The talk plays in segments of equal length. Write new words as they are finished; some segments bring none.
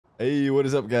Hey, what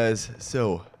is up, guys?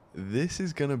 So, this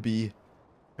is gonna be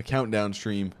a countdown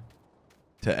stream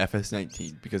to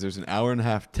FS19 because there's an hour and a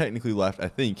half technically left, I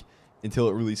think, until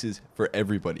it releases for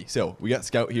everybody. So, we got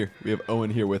Scout here. We have Owen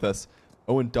here with us.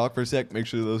 Owen, talk for a sec. Make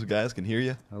sure those guys can hear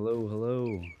you. Hello,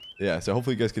 hello. Yeah, so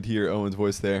hopefully you guys could hear Owen's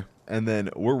voice there. And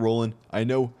then we're rolling. I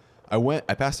know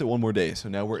I passed it one more day, so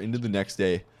now we're into the next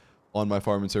day on my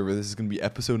farming server. This is gonna be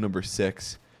episode number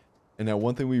 6. And now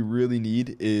one thing we really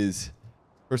need is,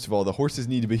 first of all, the horses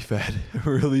need to be fed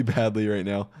really badly right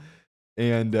now.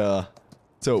 And we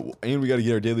got to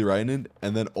get our daily riding in.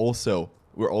 And then also,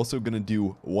 we're also going to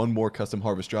do one more custom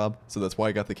harvest job. So that's why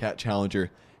I got the Cat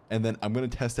Challenger. And then I'm going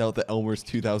to test out the Elmers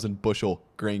 2000 bushel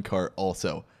grain cart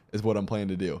also, is what I'm planning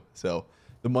to do. So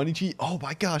the money cheat. Oh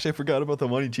my gosh, I forgot about the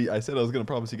money cheat. I said I was going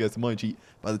to promise you guys the money cheat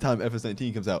by the time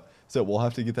FS19 comes out. So we'll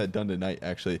have to get that done tonight,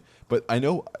 actually. But I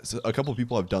know a couple of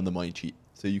people have done the money cheat,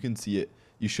 so you can see it.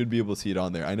 You should be able to see it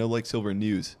on there. I know, like Silver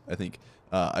News, I think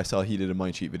I saw he did a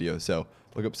money cheat video. So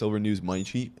look up Silver News money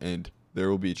cheat, and there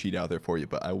will be a cheat out there for you.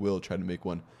 But I will try to make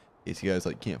one in case you guys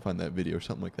can't find that video or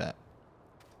something like that.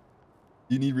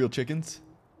 You need real chickens?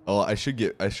 Oh, I should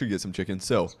get some chickens.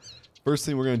 So first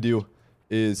thing we're gonna do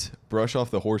is brush off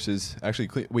the horses. Actually,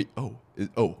 clean. Wait.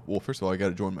 Well, first of all, I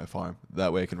gotta join my farm.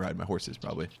 That way I can ride my horses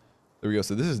probably. There we go.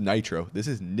 So this is Nitro. This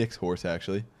is Nick's horse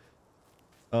actually.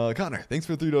 Connor, thanks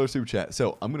for the $3 super chat.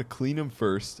 So I'm gonna clean him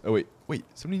first. Oh wait,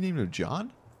 somebody named him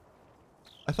John?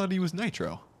 I thought he was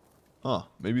Nitro. Huh?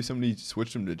 Maybe somebody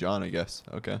switched him to John, I guess.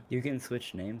 Okay. You can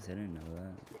switch names. I didn't know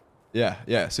that.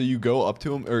 Yeah. So you go up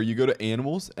to him, or you go to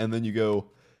animals, and then you go.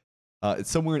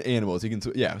 It's somewhere in animals. You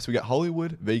can. Yeah. So we got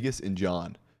Hollywood, Vegas, and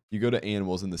John. You go to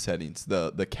animals in the settings.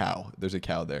 The cow. There's a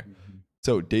cow there. Mm-hmm.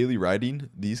 So daily riding.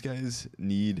 These guys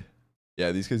need.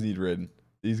 Yeah. These guys need ridden.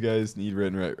 These guys need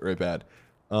ridden right bad.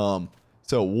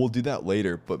 So we'll do that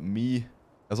later, but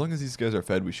as long as these guys are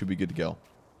fed, we should be good to go.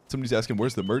 Somebody's asking,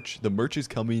 where's the merch? The merch is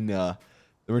coming, later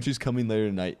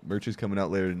tonight. Merch is coming out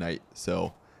later tonight.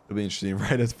 So it'll be interesting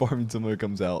right as Farming Simulator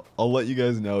comes out. I'll let you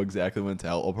guys know exactly when it's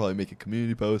out. I'll probably make a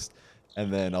community post,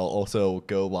 and then I'll also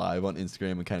go live on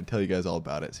Instagram and kind of tell you guys all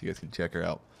about it so you guys can check her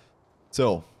out.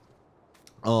 So,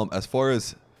 as far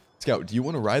as Scout, do you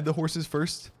want to ride the horses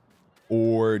first,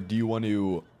 or do you want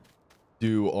to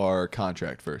do our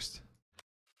contract first?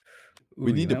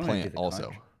 We need to plant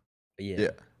also.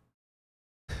 Yeah.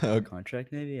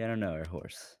 Contract maybe? I don't know. Or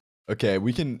horse. Okay,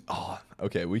 we can.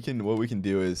 Okay, we can. What we can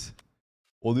do is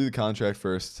we'll do the contract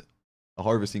first, a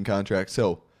harvesting contract.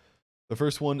 So the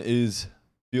first one is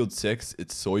field 6.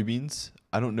 It's soybeans.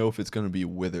 I don't know if it's going to be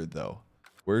withered though.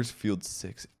 Where's field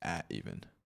 6 at even?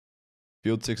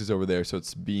 Field 6 is over there, so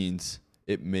it's beans.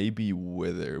 It may be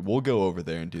withered. We'll go over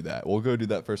there and do that. We'll go do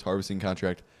that first harvesting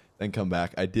contract, then come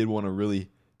back. I did want to really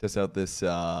test out this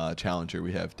challenger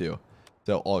we have too.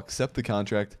 So I'll accept the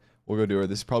contract. We'll go do it.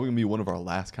 This is probably going to be one of our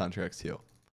last contracts too.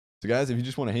 So guys, if you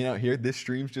just want to hang out here, this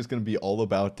stream's just going to be all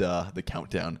about the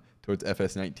countdown towards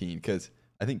FS19, because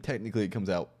I think technically it comes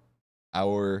out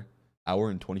hour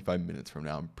and 25 minutes from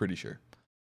now. I'm pretty sure.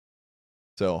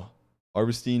 So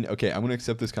harvesting. Okay, I'm going to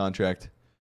accept this contract.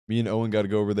 Me and Owen got to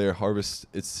go over there, harvest.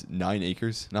 It's 9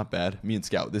 acres. Not bad. Me and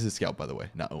Scout. This is Scout, by the way,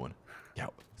 not Owen.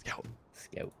 Scout.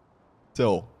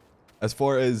 So, as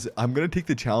far as, I'm going to take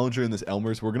the Challenger in this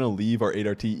Elmers. We're going to leave our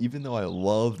 8RT. Even though I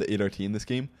love the 8RT in this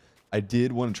game, I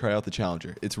did want to try out the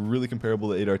Challenger. It's really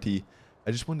comparable to 8RT.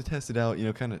 I just wanted to test it out, you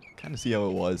know, kind of see how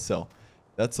it was. So,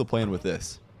 that's the plan with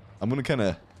this. I'm going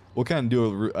to we'll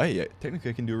do hey,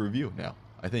 technically I can do a review now,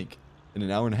 I think. In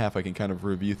an hour and a half, I can kind of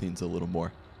review things a little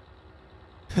more.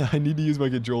 I need to use my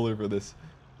controller for this.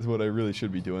 Is what I really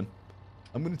should be doing.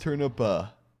 I'm gonna turn up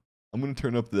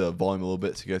the volume a little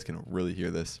bit so you guys can really hear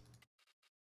this.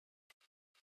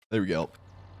 There we go.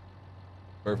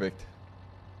 Perfect.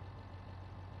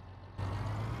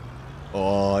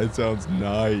 Oh, it sounds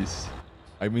nice.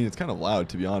 I mean, it's kind of loud,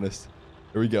 to be honest.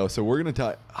 There we go. So we're gonna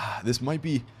tie. This might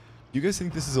be. You guys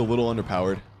think this is a little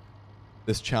underpowered?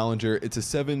 This Challenger, it's a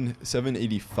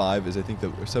 785 is I think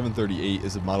or 738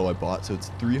 is the model I bought, so it's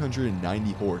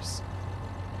 390 horse,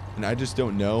 and I just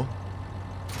don't know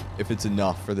if it's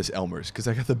enough for this Elmers, because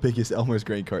I got the biggest Elmers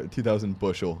grain cart, the 2000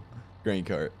 bushel grain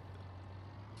cart.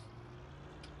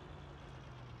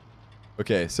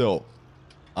 Okay, so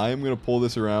I am gonna pull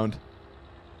this around,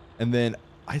 and then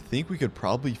I think we could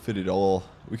probably fit it all.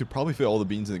 We could probably fit all the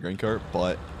beans in the grain cart,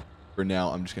 but for now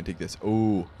I'm just gonna take this.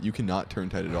 Oh, you cannot turn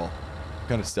tight at all.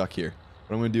 Kind of stuck here.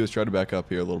 What I'm going to do is try to back up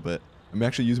here a little bit. I'm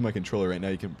actually using my controller right now.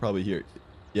 You can probably hear it.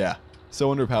 Yeah,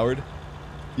 so underpowered.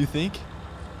 You think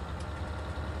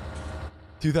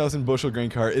 2000 bushel grain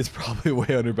cart is probably way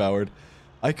underpowered.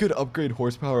 I could upgrade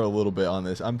horsepower a little bit on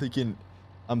this. I'm thinking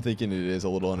it is a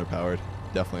little underpowered.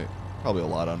 Definitely, probably a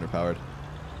lot underpowered.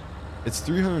 It's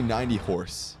 390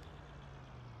 horse.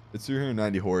 It's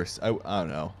 390 horse. I don't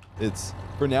know. It's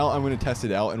for now. I'm going to test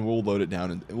it out and we'll load it down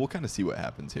and we'll kind of see what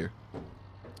happens here.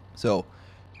 So,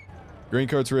 grain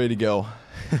cart's ready to go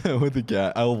with the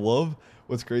cat. I love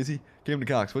what's crazy. Came to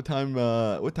Cox. What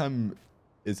time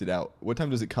is it out? What time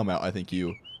does it come out? I think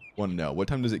you want to know. What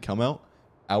time does it come out?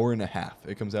 Hour and a half.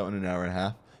 It comes out in an hour and a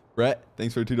half. Brett,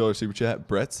 thanks for a $2 super chat.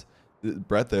 Brett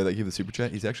there that gave the super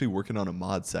chat. He's actually working on a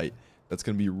mod site that's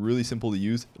going to be really simple to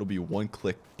use. It'll be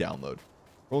one-click download.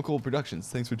 Roll Cold Productions,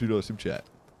 thanks for $2 super chat.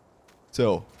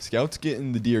 So, Scout's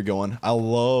getting the deer going. I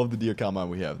love the deer combine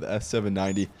we have, the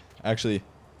S790. Actually,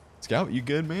 Scout, you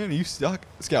good, man? Are you stuck?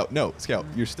 Scout, no, Scout,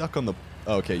 you're stuck on the...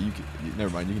 Oh, okay,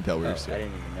 never mind, you can tell we were stuck. I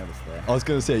didn't even notice that. I was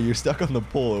going to say, you're stuck on the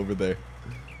pole over there.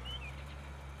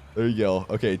 There you go.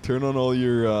 Okay, turn on all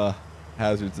your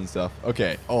hazards and stuff.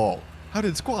 Okay, oh, how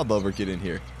did Squad Lover get in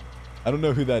here? I don't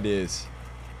know who that is.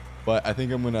 But I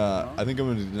think I'm gonna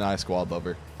deny Squad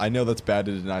Lover. I know that's bad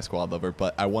to deny Squad Lover,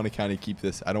 but I want to kind of keep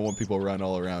this. I don't want people running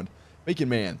all around. Bacon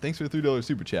Man, thanks for the $3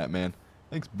 super chat, man.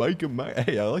 Thanks, Bacon Man.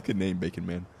 Hey, I like the name Bacon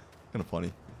Man. Kind of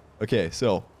funny. Okay,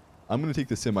 so I'm gonna take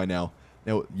the semi now.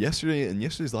 Now,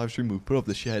 yesterday's live stream, we put up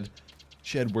the shed.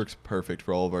 Shed works perfect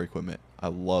for all of our equipment. I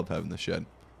love having the shed.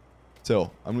 So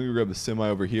I'm gonna grab the semi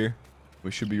over here. We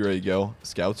should be ready to go.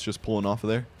 Scout's just pulling off of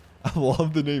there. I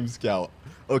love the name Scout.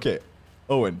 Okay.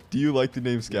 Owen, do you like the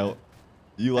name Scout?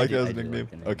 Do you like it as a nickname?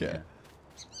 Like name, okay.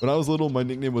 Yeah. When I was little, my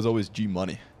nickname was always G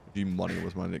Money. G Money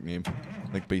was my nickname,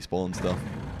 like baseball and stuff.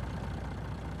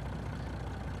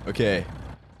 Okay.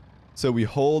 So we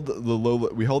hold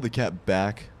the cat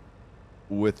back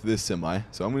with this semi.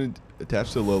 So I'm going to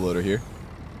attach the low loader here.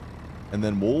 And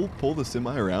then we'll pull the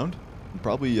semi around and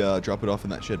probably drop it off in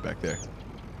that shed back there.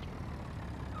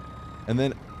 And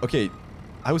then, okay,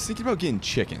 I was thinking about getting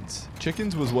chickens.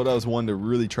 Chickens was what I was wanting to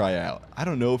really try out. I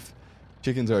don't know if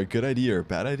chickens are a good idea or a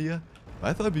bad idea, but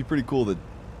I thought it'd be pretty cool to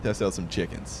test out some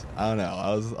chickens. I don't know.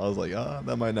 I was like,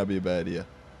 that might not be a bad idea.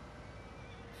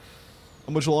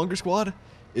 How much longer, squad?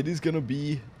 It is gonna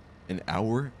be an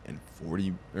hour and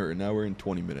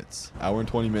 20 minutes. Hour and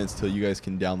 20 minutes till you guys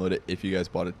can download it if you guys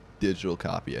bought a digital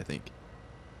copy, I think.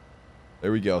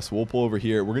 There we go. So we'll pull over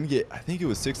here. We're gonna get, I think it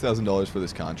was $6,000 for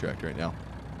this contract right now.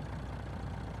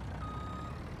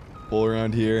 Pull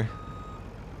around here.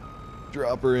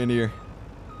 Drop her in here.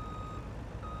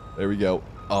 There we go.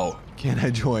 Oh, can I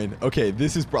join? Okay,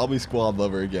 this is probably Squad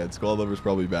Lover again. Squad Lover's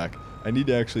probably back. I need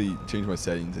to actually change my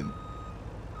settings and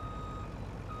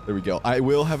there we go. I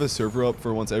will have a server up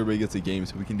for once everybody gets a game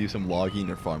so we can do some logging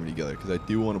or farming together because I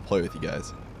do want to play with you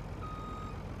guys.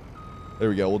 There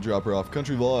we go. We'll drop her off.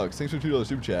 Country Vlogs. Thanks for $2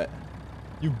 super chat.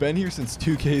 You've been here since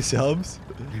 2K subs?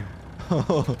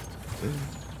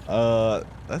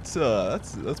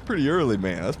 That's pretty early,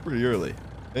 man. That's pretty early.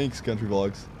 Thanks, Country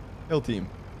Vlogs. Hail team.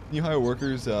 New hire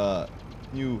workers.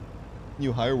 New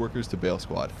hire workers to Bale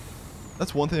Squad.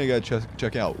 That's one thing I gotta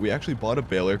check out. We actually bought a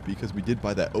baler because we did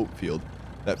buy that oat field,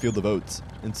 that field of oats,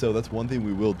 and so that's one thing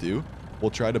we will do.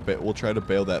 We'll try to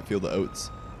bale that field of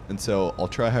oats, and so I'll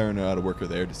try hiring out a worker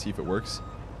there to see if it works.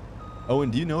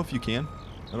 Owen, do you know if you can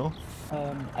at all?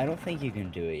 I don't think you can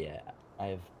do it yet.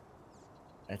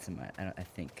 That's in my. I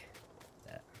think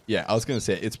that. Yeah, I was gonna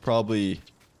say it's probably,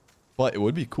 but it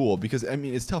would be cool because I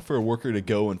mean it's tough for a worker to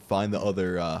go and find the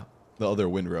other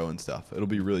windrow and stuff. It'll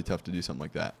be really tough to do something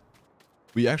like that.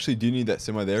 We actually do need that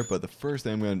semi there, but the first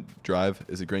thing I'm gonna drive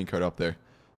is a grain cart up there.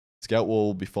 Scout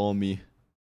will be following me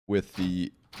with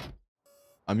the.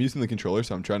 I'm using the controller,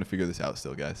 so I'm trying to figure this out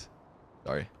still, guys.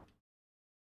 Sorry.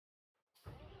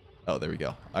 Oh, there we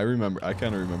go. I remember. I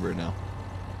kind of remember it now.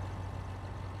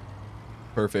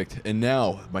 Perfect. And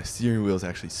now my steering wheel is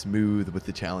actually smooth with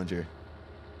the Challenger.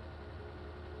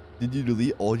 Did you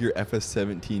delete all your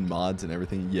FS19 mods and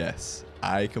everything? Yes.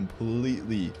 I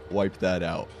completely wiped that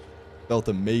out. Felt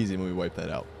amazing when we wiped that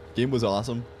out. Game was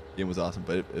awesome,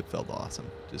 but it felt awesome.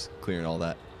 Just clearing all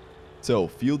that. So,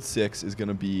 field 6 is going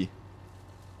to be...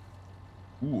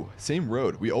 Ooh, same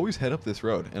road. We always head up this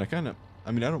road. And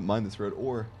I don't mind this road.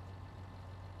 Or...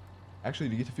 Actually,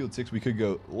 to get to field 6, we could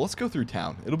go... Let's go through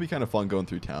town. It'll be kind of fun going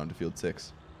through town to field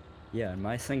 6. Yeah, in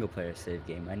my single-player save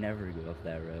game, I never go up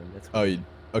that road. That's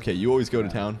okay, you always go to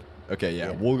town? Okay,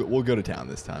 yeah. We'll go to town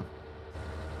this time.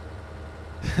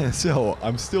 So,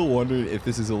 I'm still wondering if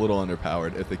this is a little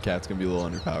underpowered, if the cat's going to be a little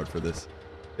underpowered for this.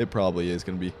 It probably is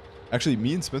going to be. Actually,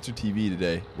 me and Spencer TV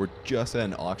today, we're just at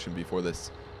an auction before this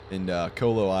in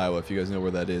Colo, Iowa, if you guys know where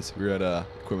that is. We were at a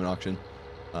equipment auction.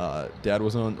 Dad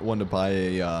was on one to buy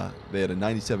a. They had a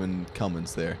 '97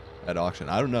 Cummins there at auction.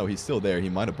 I don't know. He's still there. He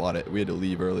might have bought it. We had to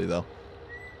leave early though.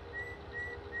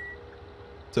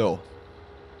 So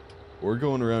we're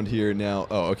going around here now.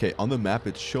 Oh, okay. On the map,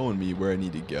 it's showing me where I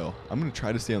need to go. I'm gonna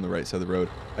try to stay on the right side of the road.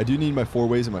 I do need my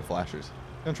 4-ways and my flashers.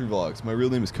 Country Vlogs. My real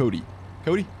name is Cody.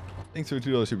 Cody, thanks for a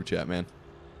 $2 super chat, man.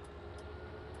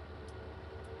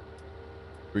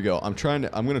 Here we go. I'm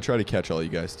gonna try to catch all you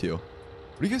guys too.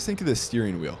 What do you guys think of this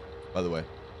steering wheel, by the way?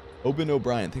 Oben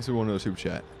O'Brien, thanks for $1 super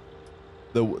chat.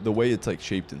 The way it's like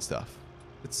shaped and stuff.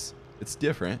 It's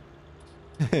different.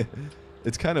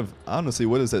 It's kind of, honestly,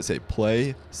 what does that say?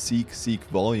 Play, seek,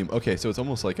 volume. Okay, so it's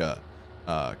almost like a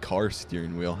car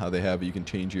steering wheel, how they have, you can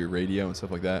change your radio and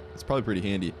stuff like that. It's probably pretty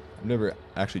handy. I've never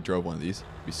actually drove one of these.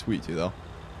 It'd be sweet too, though.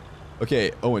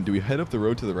 Okay, Owen, do we head up the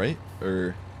road to the right,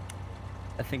 or?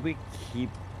 I think we keep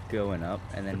going up,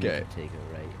 and then we can take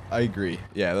a right. I agree.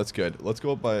 Yeah, that's good. Let's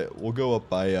go up by, we'll go up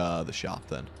by the shop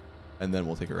then, and then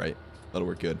we'll take a right. That'll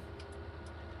work good.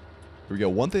 Here we go.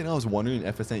 One thing I was wondering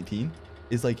in FS19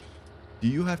 is like, do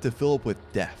you have to fill up with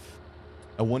def?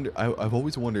 I wonder. I've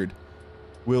always wondered,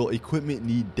 will equipment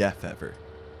need def ever?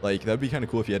 Like, that'd be kind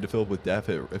of cool if you had to fill up with def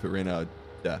if it ran out of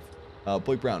def.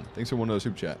 Blake Brown, thanks for $1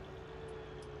 super chat.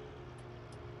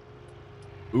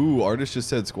 Ooh, Artist just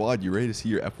said, squad, you ready to see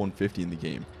your F-150 in the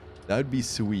game? That would be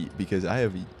sweet because I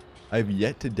have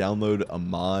yet to download a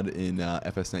mod in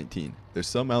FS19. There's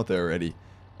some out there already,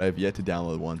 but I have yet to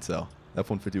download one, so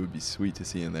F-150 would be sweet to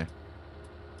see in there.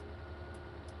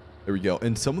 There we go.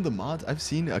 And some of the mods, I've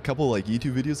seen a couple like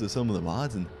YouTube videos of some of the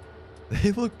mods, and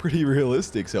they look pretty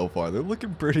realistic so far. They're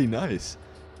looking pretty nice.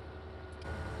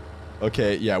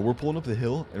 Okay, yeah, we're pulling up the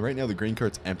hill, and right now the grain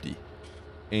cart's empty.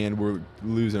 And we're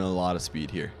losing a lot of speed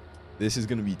here. This is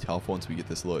going to be tough once we get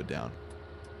this load down.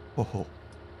 Oh.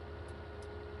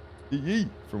 Yee,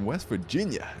 from West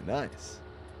Virginia. Nice.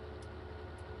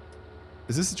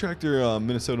 Is this the tractor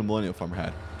Minnesota Millennial Farmer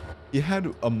had? He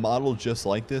had a model just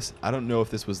like this. I don't know if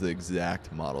this was the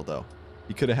exact model, though.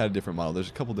 He could have had a different model. There's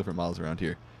a couple different models around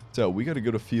here. So we got to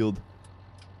go to field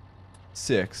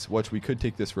 6, which we could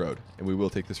take this road. And we will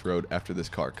take this road after this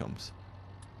car comes.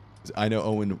 I know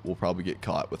Owen will probably get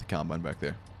caught with the combine back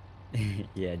there.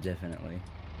 Yeah, definitely.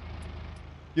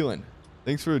 Keelan,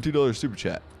 thanks for a $2 super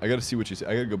chat. I got to see what you said.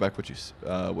 I got to go back to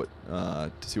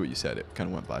see what you said. It kind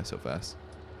of went by so fast.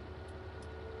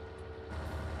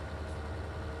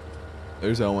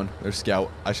 There's Owen. There's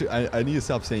Scout. I need to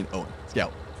stop saying Owen.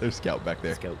 Scout. There's Scout back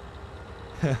there. Scout.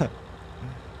 There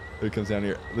it comes down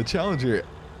here. The Challenger,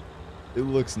 it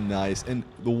looks nice. And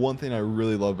the one thing I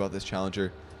really love about this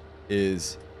Challenger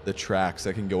is the tracks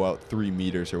that can go out 3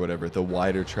 meters or whatever. The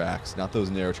wider tracks. Not those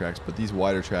narrow tracks, but these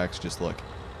wider tracks just look,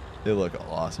 they look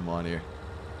awesome on here.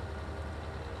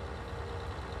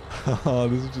 Oh,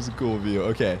 this is just a cool view.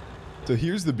 Okay, so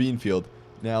here's the bean field.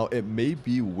 Now, it may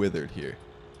be withered here.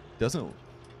 It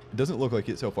doesn't look like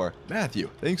it so far. Matthew,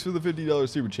 thanks for the $50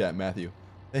 super chat, Matthew.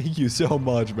 Thank you so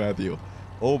much, Matthew.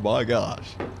 Oh my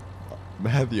gosh.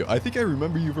 Matthew, I think I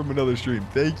remember you from another stream.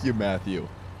 Thank you, Matthew.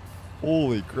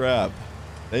 Holy crap.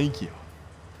 Thank you.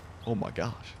 Oh my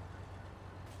gosh.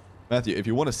 Matthew, if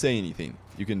you want to say anything,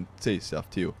 you can say stuff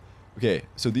too. Okay,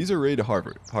 so these are ready to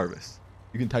harvest.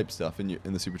 You can type stuff in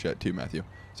the super chat too, Matthew.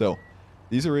 So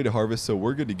these are ready to harvest, so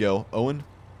we're good to go. Owen,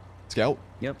 Scout.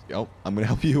 Yep. Scout, I'm gonna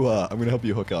help you. I'm gonna help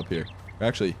you hook up here.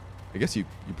 Actually, I guess you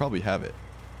probably have it.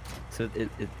 So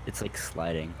it's like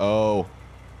sliding. Oh.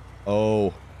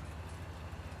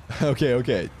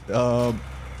 Okay.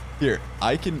 Here,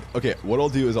 I can. Okay, what I'll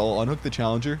do is I'll unhook the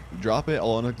Challenger, drop it.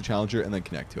 I'll unhook the Challenger and then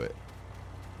connect to it.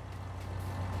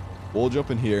 We'll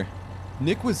jump in here.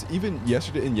 Nick was even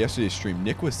in yesterday's stream.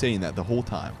 Nick was saying that the whole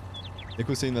time.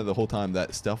 That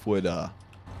stuff would.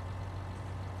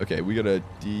 Okay, we gotta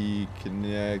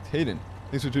deconnect. Hayden,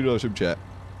 thanks for $2 super chat.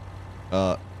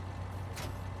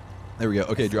 There we go.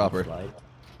 Okay, drop her.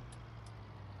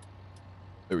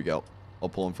 There we go. I'll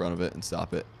pull in front of it and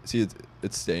stop it. See,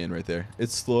 it's staying right there.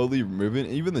 It's slowly moving.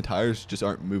 Even the tires just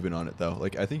aren't moving on it though.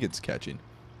 Like, I think it's catching.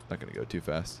 Not gonna go too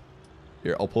fast.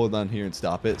 Here, I'll pull it down here and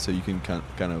stop it so you can kind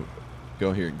of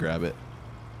go here and grab it.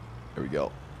 There we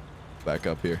go. Back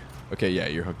up here. Okay, yeah,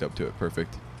 you're hooked up to it.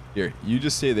 Perfect. Here, you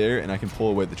just stay there and I can pull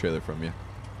away the trailer from you.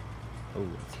 Oh,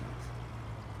 that's nice.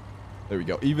 There we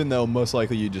go. Even though most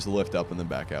likely you just lift up and then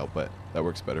back out, but that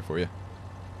works better for you.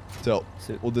 So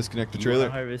we'll disconnect the trailer. Do you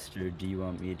want to harvest, or do you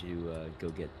want me to go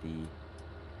get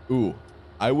the... Ooh,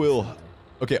 I will.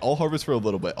 Okay, I'll harvest for a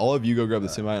little bit. All of you go grab the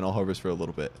semi and I'll harvest for a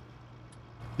little bit.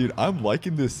 Dude, I'm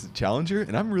liking this Challenger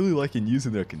and I'm really liking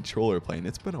using their controller plane.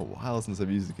 It's been a while since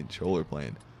I've used the controller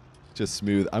plane. just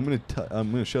smooth. I'm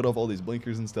gonna shut off all these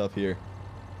blinkers and stuff here.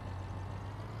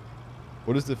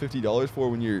 What is the $50 for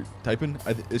when you're typing?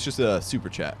 It's just a super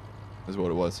chat. Is what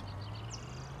it was.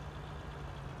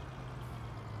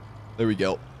 There we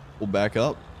go. We'll back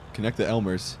up. Connect the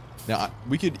Elmers. Now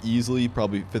we could easily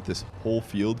probably fit this whole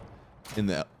field in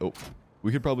the. Oh,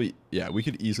 we could probably we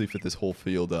could easily fit this whole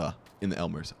field in the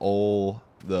Elmers. All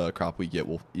the crop we get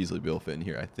will easily be able to fit in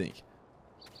here, I think.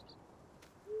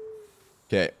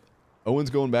 Okay, Owen's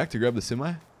going back to grab the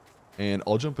semi, and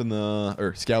I'll jump in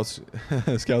the Scouts.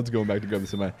 Scouts going back to grab the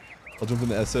semi. I'll jump in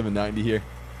the FS19 here.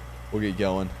 We'll get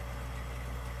going.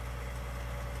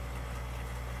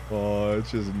 Oh,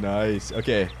 it's just nice.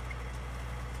 Okay.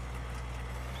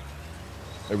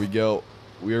 There we go.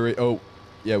 We already. Oh,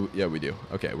 yeah, we do.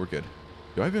 Okay, we're good.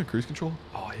 Do I have it on cruise control?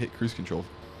 Oh, I hit cruise control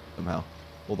somehow.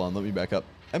 Hold on, let me back up.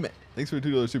 Emmett, thanks for the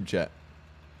 $2 super chat.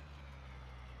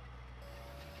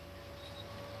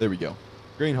 There we go.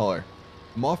 Grain hauler.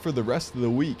 I'm off for the rest of the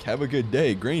week. Have a good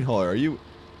day. Grain hauler, are you?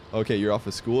 Okay, you're off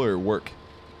of school or work?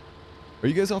 Are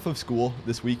you guys off of school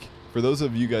this week? For those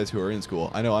of you guys who are in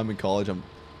school, I know I'm in college.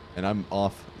 And I'm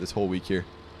off this whole week here.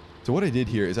 So what I did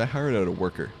here is I hired out a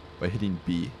worker by hitting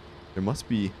B. There must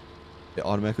be, it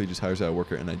automatically just hires out a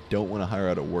worker, and I don't want to hire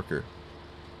out a worker.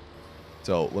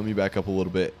 So let me back up a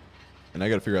little bit, and I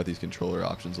got to figure out these controller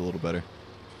options a little better.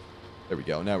 There we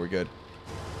go. Now we're good.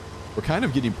 We're kind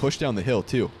of getting pushed down the hill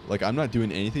too. Like I'm not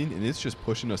doing anything, and it's just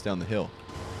pushing us down the hill.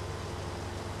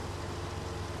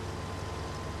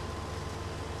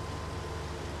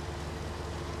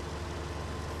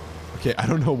 Okay, I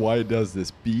don't know why it does this.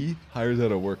 B hires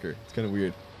out a worker. It's kind of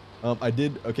weird. I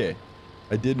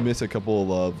did miss a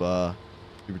couple of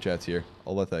super chats here.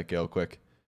 I'll let that go quick.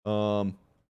 John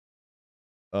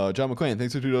McClain,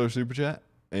 thanks for $2 super chat.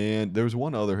 And there was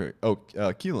one other here. Oh,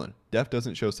 Keelan. Def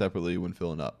doesn't show separately when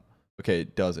filling up. Okay,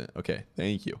 it doesn't. Okay,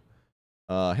 thank you.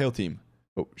 Hail team.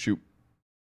 Oh, shoot.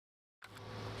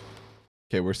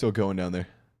 Okay, we're still going down there.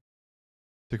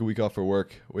 Took a week off for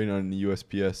work. Waiting on the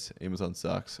USPS. Amazon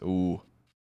socks. Ooh.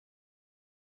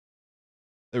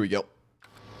 There we go.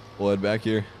 We'll head back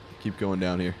here. Keep going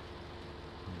down here.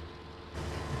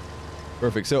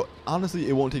 Perfect. So, honestly,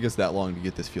 it won't take us that long to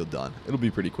get this field done. It'll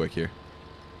be pretty quick here.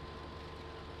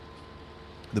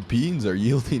 The beans are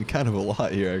yielding kind of a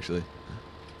lot here, actually.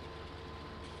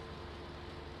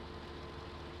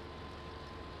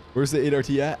 Where's the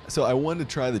 8RT at? So, I wanted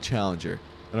to try the Challenger.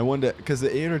 And I wanted to, because the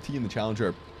 8RT and the Challenger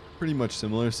are pretty much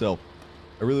similar, so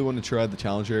I really wanted to try the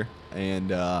Challenger,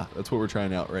 and that's what we're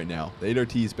trying out right now. The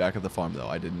 8RT is back at the farm, though.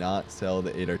 I did not sell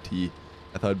the 8RT.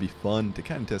 I thought it'd be fun to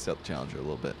kind of test out the Challenger a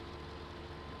little bit.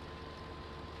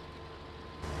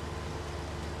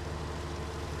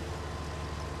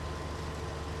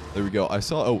 There we go. I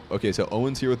saw, oh, okay, so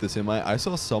Owen's here with the semi. I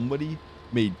saw somebody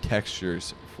made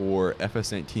textures for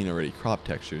FS19 already, crop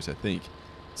textures, I think.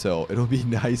 So it'll be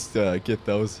nice to get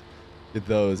those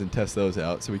and test those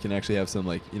out so we can actually have some,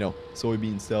 like, you know,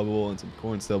 soybean stubble and some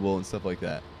corn stubble and stuff like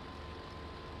that.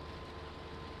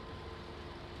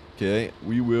 Okay,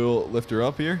 we will lift her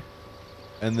up here.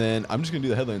 And then I'm just going to do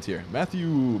the headlines here.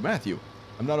 Matthew,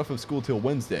 I'm not off of school till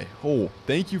Wednesday. Oh,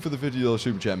 thank you for the $50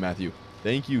 super chat, Matthew.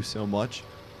 Thank you so much.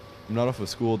 I'm not off of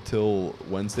school till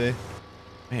Wednesday.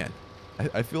 Man,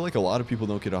 I feel like a lot of people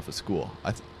don't get off of school.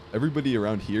 Everybody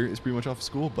around here is pretty much off of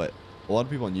school, but a lot of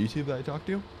people on YouTube that I talk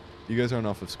to, you guys aren't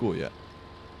off of school yet.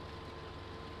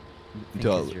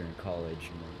 Until you're in college.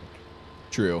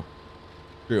 True.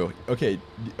 Okay.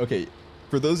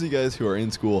 For those of you guys who are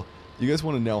in school, you guys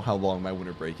want to know how long my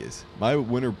winter break is. My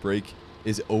winter break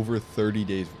is over 30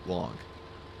 days long.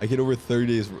 I get over 30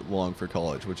 days long for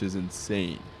college, which is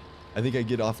insane. I think I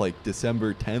get off like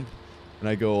December 10th, and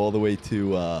I go all the way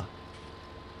to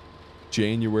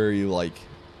January like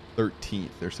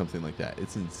 13th or something like that.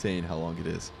 It's insane how long it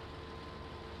is.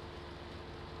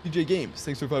 DJ Games,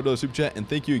 thanks for $5 super chat, and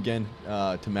thank you again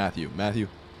to Matthew. Matthew,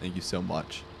 thank you so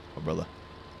much, my brother.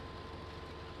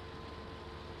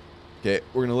 Okay,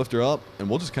 we're gonna lift her up, and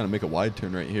we'll just kind of make a wide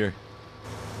turn right here.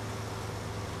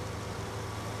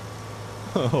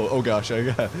 Oh gosh, I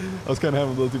was kind of having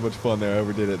a little too much fun there. I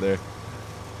overdid it there.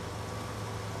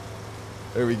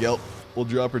 There we go. We'll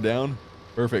drop her down.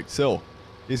 Perfect. So, in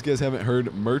case you guys haven't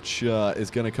heard, merch is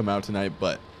gonna come out tonight,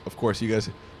 but of course, you guys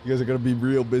are gonna be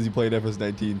real busy playing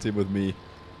FS19. Same with me.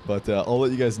 But I'll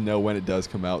let you guys know when it does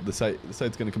come out. The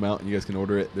site's gonna come out, and you guys can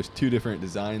order it. There's 2 different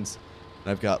designs,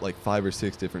 and I've got like 5 or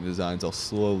 6 different designs. I'll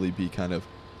slowly be kind of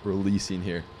releasing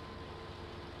here.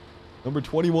 Number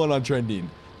 21 on trending.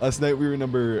 Last night we were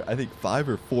number, I think, 5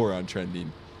 or 4 on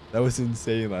trending. That was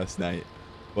insane last night.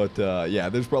 But yeah,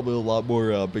 there's probably a lot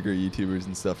more bigger YouTubers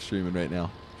and stuff streaming right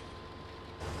now.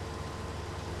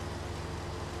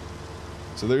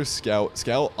 So there's Scout.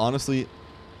 Scout, honestly,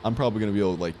 I'm probably going to be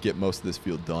able to, like, get most of this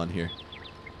field done here.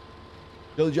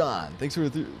 Joe John, thanks for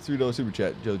the $3 super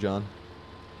chat, Joe John.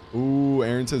 Ooh,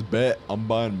 Aaron says, bet I'm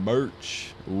buying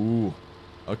merch. Ooh.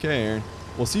 Okay, Aaron.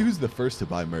 We'll see who's the first to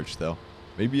buy merch, though.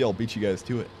 Maybe I'll beat you guys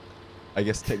to it. I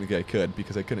guess technically I could,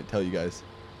 because I couldn't tell you guys.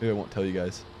 Maybe I won't tell you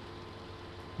guys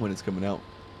when it's coming out.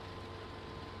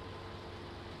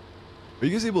 Are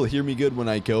you guys able to hear me good when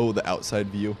I go the outside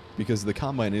view? Because the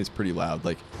combine is pretty loud.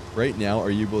 Like, right now,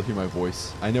 are you able to hear my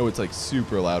voice? I know it's, like,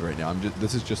 super loud right now.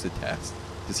 This is just a test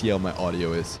to see how my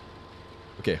audio is.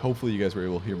 Okay, hopefully you guys were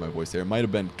able to hear my voice there. It might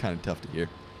have been kind of tough to hear.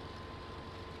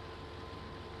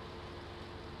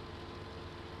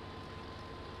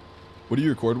 What do you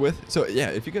record with? So,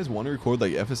 yeah, if you guys want to record,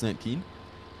 like, FS19,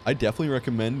 I definitely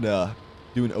recommend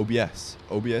doing OBS.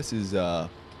 OBS is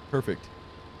perfect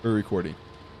for recording.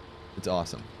 It's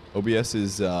awesome. OBS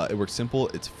is, it works simple.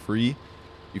 It's free.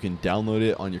 You can download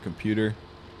it on your computer.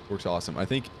 Works awesome. I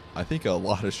think a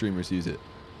lot of streamers use it.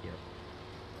 Yep.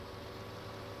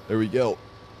 There we go.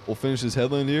 We'll finish this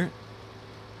headland here.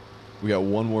 We got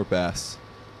one more pass.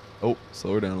 Oh,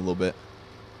 slow her down a little bit.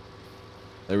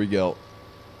 There we go.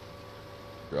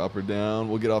 Drop her down.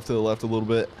 We'll get off to the left a little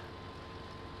bit.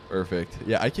 Perfect.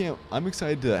 Yeah, I'm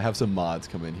excited to have some mods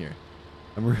come in here.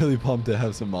 I'm really pumped to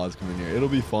have some mods come in here. It'll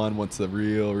be fun once the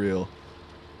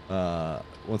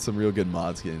once some real good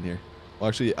mods get in here. Well,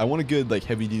 actually, I want a good, like,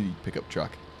 heavy duty pickup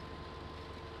truck.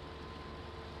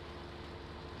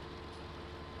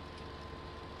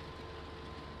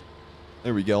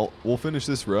 There we go. We'll finish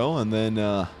this row, and then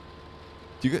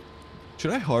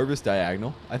should I harvest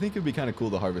diagonal? I think it'd be kind of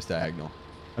cool to harvest diagonal.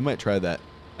 I might try that.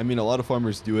 I mean, a lot of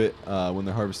farmers do it when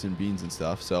they're harvesting beans and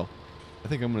stuff, so I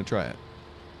think I'm going to try it.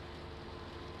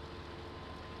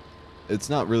 It's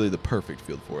not really the perfect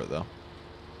field for it, though.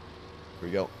 Here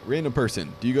we go. Random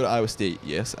person. Do you go to Iowa State?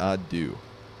 Yes, I do.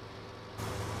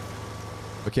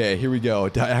 Okay, here we go.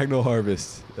 Diagonal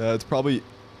harvest. It's probably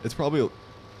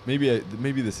maybe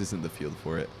this isn't the field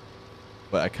for it,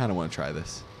 but I kind of want to try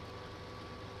this.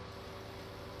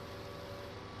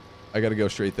 I got to go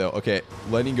straight, though. Okay,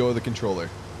 letting go of the controller.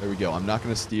 There we go. I'm not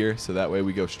going to steer, so that way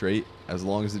we go straight, as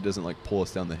long as it doesn't, like, pull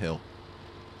us down the hill.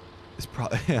 It's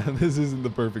probably, yeah, this isn't the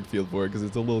perfect field for it, because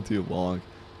it's a little too long.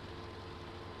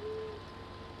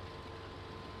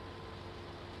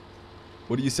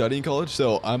 What do you study in college?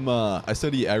 So I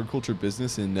study agriculture,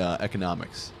 business, and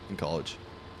economics in college.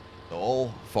 So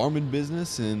all farming,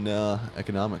 business, and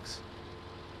economics.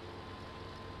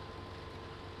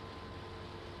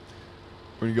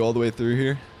 We're gonna go all the way through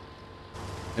here.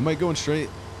 Am I going straight?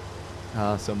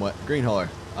 Somewhat. Grain hauler.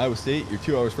 Iowa State, you're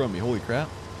 2 hours from me. Holy crap.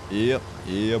 Yep.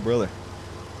 Yeah, brother.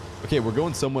 Okay, we're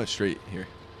going somewhat straight here.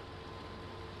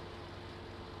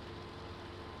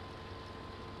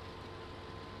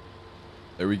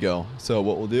 There we go. So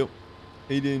what we'll do,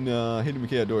 Hayden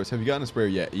McKay Outdoors, have you gotten a sprayer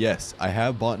yet? Yes, I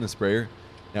have bought a sprayer.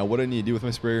 Now what I need to do with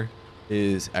my sprayer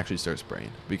is actually start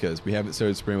spraying, because we haven't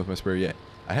started spraying with my sprayer yet.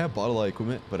 I have bought a lot of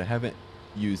equipment, but I haven't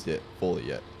used it fully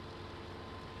yet.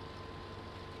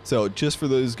 So just for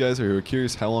those guys who are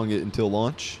curious how long it until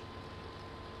launch,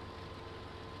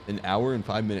 an hour and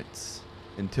 5 minutes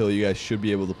until you guys should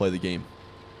be able to play the game.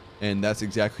 And that's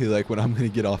exactly like when I'm going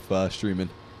to get off streaming.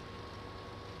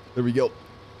 There we go.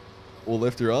 We'll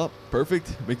lift her up.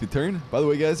 Perfect. Make the turn. By the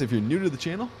way, guys, if you're new to the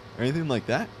channel or anything like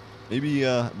that, maybe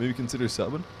consider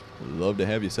subbing. I'd love to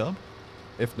have you sub.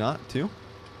 If not, too,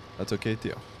 that's okay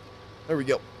too. There we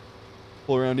go.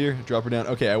 Pull around here. Drop her down.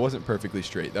 Okay, I wasn't perfectly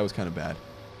straight. That was kind of bad.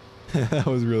 That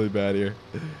was really bad here.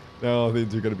 Now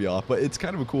things are going to be off, but it's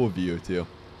kind of a cool view too.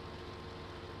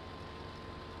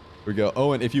 Here we go.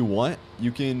 Oh, and if you want,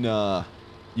 you can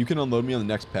unload me on the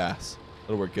next pass.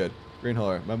 That'll work good. Grain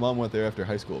hauler. My mom went there after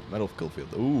high school. Medical field.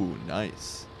 Ooh,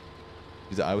 nice.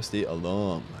 She's an Iowa State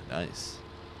alum. Nice.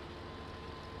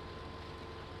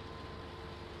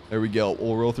 There we go.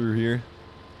 We'll roll through here.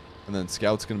 And then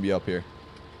Scout's going to be up here.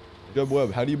 Jub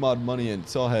Webb, how do you mod money in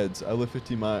Sawheads? I live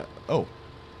 15 miles. Oh,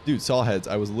 dude, Sawheads.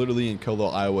 I was literally in Colo,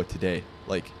 Iowa today.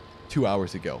 Like 2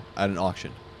 hours ago at an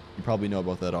auction. You probably know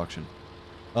about that auction.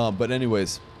 But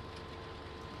anyways.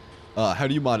 How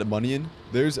do you mod money in?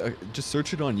 Just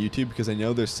search it on YouTube, because I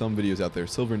know there's some videos out there.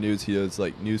 Silver News, he does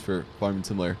like news for Farming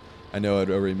Similar. I know I'd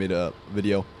already made a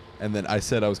video, and then I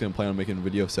said I was gonna plan on making a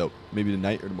video, so maybe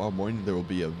tonight or tomorrow morning there will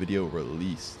be a video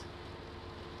released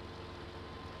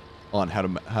on how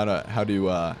to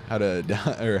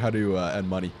add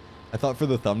money. I thought for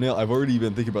the thumbnail, I've already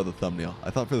been thinking about the thumbnail. I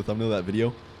thought for the thumbnail of that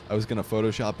video, I was gonna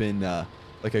Photoshop in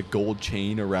like a gold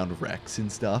chain around Rex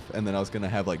and stuff, and then I was gonna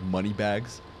have like money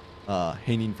bags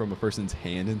hanging from a person's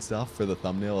hand and stuff for the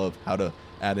thumbnail of how to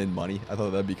add in money. I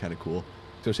thought that'd be kind of cool,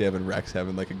 especially having Rex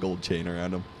having like a gold chain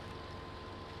around him.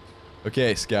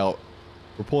 Okay, Scout,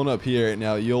 we're pulling up here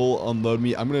now. You'll unload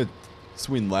me. I'm gonna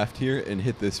swing left here and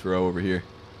hit this row over here.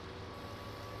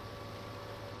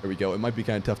 There we go. It might be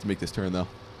kind of tough to make this turn though.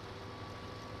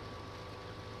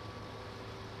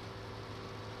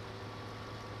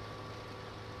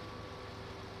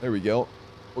 There we go.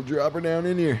 We'll drop her down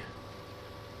in here.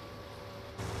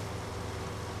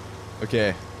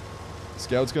 Okay.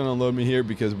 Scout's going to unload me here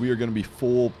because we are going to be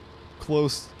full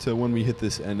close to when we hit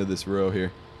this end of this row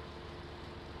here.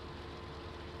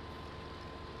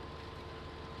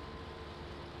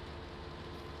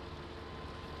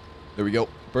 There we go.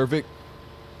 Perfect.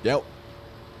 Yep.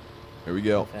 There we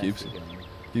go. Keep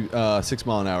 6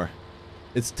 mile an hour.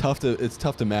 It's tough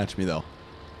to match me though.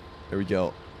 There we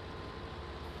go.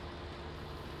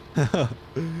 You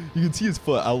can see his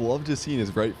foot. I love just seeing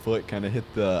his right foot kind of hit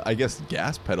the, I guess,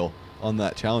 gas pedal on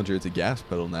that Challenger. It's a gas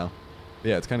pedal now. But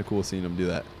yeah, it's kind of cool seeing him do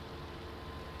that.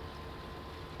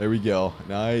 There we go.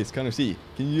 Nice. Connor C,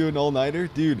 can you do an all-nighter?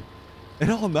 Dude, an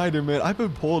all-nighter, man. I've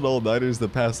been pulling all-nighters the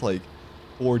past, like,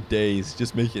 4 days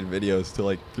just making videos till,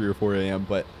 like, 3 or 4 a.m.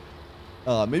 But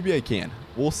maybe I can.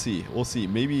 We'll see. We'll see.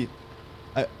 Maybe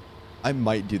I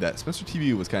might do that. Spencer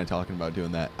TV was kind of talking about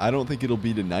doing that. I don't think it'll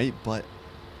be tonight, but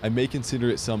I may consider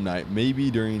it some night, maybe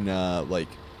during like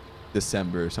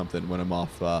December or something when I'm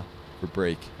off for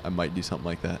break. I might do something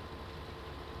like that.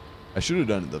 I should have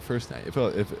done it the first night. If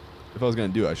I was gonna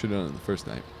do it, I should have done it the first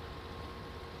night.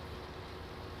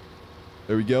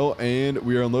 There we go, and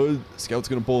we are unloaded. Scout's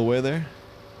gonna pull away there.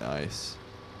 Nice.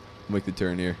 Make the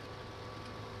turn here.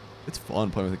 It's fun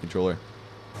playing with the controller.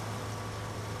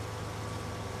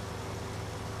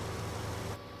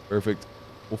 Perfect.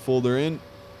 We'll fold her in.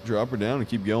 Drop her down and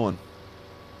keep going.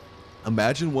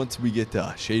 Imagine once we get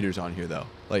shaders on here though.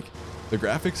 Like, the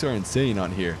graphics are insane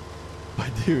on here, but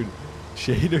dude,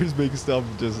 shaders make stuff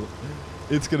just,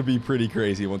 it's gonna be pretty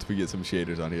crazy once we get some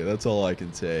shaders on here. That's all I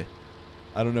can say.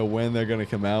 I don't know when they're gonna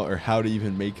come out or how to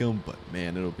even make them, but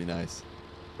man, it'll be nice.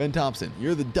 Ben Thompson,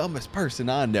 you're the dumbest person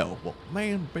I know. Well,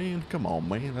 man, Ben, come on,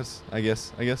 man. That's I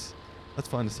guess that's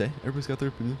fine to say. Everybody's got their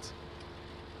opinions.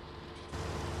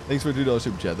 Thanks for the $2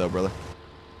 super chat though, brother.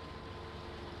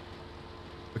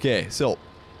 Okay, so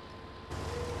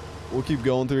we'll keep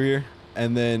going through here,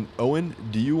 and then Owen,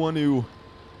 do you want to?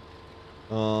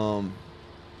 I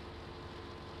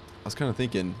was kind of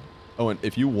thinking, Owen,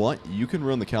 if you want, you can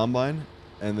run the combine,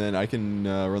 and then I can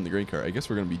run the grain cart. I guess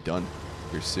we're gonna be done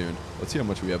here soon. Let's see how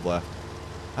much we have left.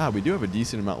 We do have a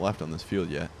decent amount left on this field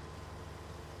yet.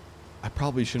 I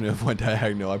probably shouldn't have went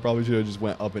diagonal. I probably should have just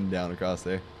went up and down across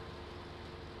there.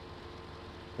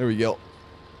 There we go.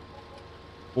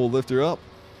 We'll lift her up.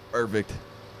 Perfect.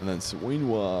 And then swing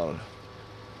wild.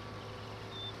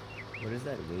 What is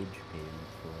that wage payment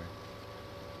for?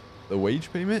 The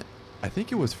wage payment? I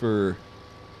think it was for...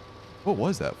 What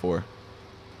was that for?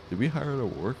 Did we hire out a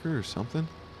worker or something?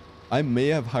 I may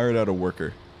have hired out a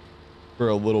worker for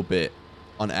a little bit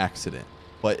on accident.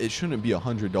 But it shouldn't be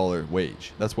 $100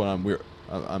 wage. That's what I'm worried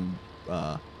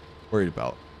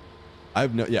about. I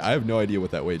have no idea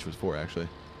what that wage was for, actually.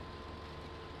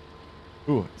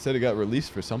 Ooh, it said it got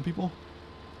released for some people.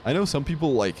 I know some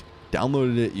people like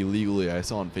downloaded it illegally. I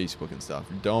saw on Facebook and stuff.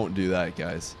 Don't do that,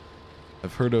 guys.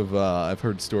 I've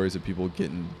heard stories of people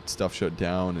getting stuff shut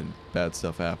down and bad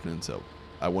stuff happening, so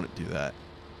I wouldn't do that.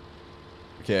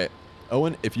 Okay,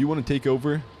 Owen, if you want to take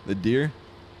over the deer,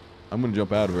 I'm gonna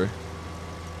jump out of her.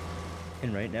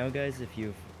 And right now, guys, if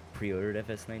you've pre-ordered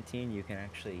FS19, you can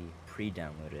actually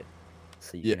pre-download it,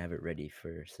 so you can have it ready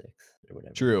for 6 or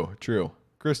whatever. True.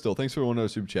 Crystal, thanks for $1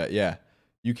 super chat. Yeah,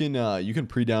 you can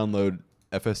pre-download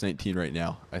FS19 right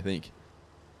now. I think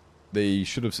they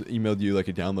should have emailed you like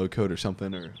a download code or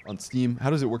something, or on Steam.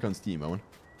 How does it work on Steam, Owen?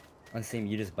 On Steam,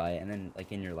 you just buy it, and then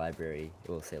like in your library,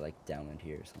 it will say like download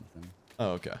here or something.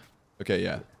 Oh, okay. Okay,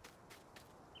 yeah.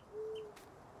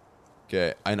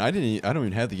 Okay, and I don't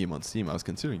even have the game on Steam. I was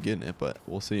considering getting it, but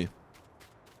we'll see.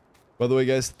 By the way,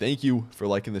 guys, thank you for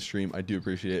liking the stream. I do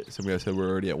appreciate it. Some of you guys said we're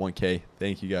already at 1K.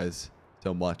 Thank you guys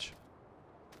so much.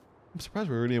 I'm surprised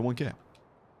we're already at 1K.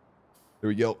 There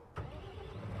we go.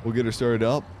 We'll get her started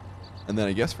up. And then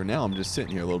I guess for now, I'm just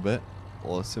sitting here a little bit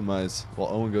while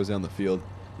Owen goes down the field.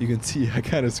 You can see I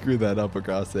kind of screwed that up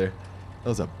across there. That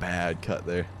was a bad cut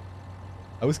there.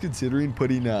 I was considering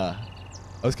putting the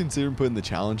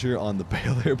Challenger on the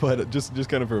baler, but just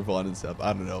kind of for fun and stuff.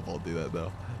 I don't know if I'll do that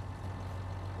though.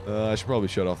 I should probably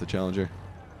shut off the Challenger.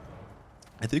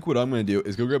 I think what I'm going to do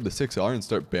is go grab the 6R and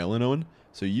start bailing, Owen.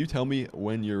 So you tell me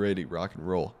when you're ready to rock and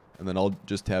roll, and then I'll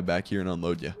just tab back here and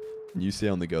unload you. And you stay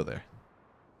on the go there.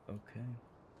 Okay.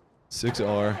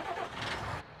 6R.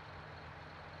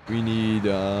 We need,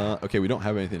 okay, we don't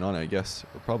have anything on it, I guess.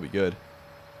 We're probably good.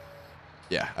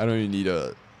 Yeah, I don't even need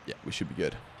a, yeah, we should be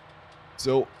good.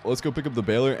 So let's go pick up the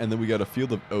baler, and then we got a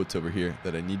field of oats over here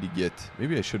that I need to get.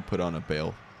 Maybe I should put on a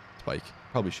bale spike.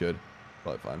 Probably should.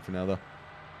 Probably fine for now, though.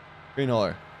 Grain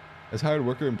hauler. Has hired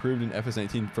worker improved in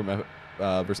FS19 from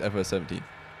versus FS17?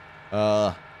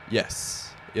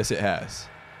 Yes. Yes, it has.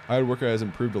 Hired worker has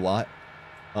improved a lot.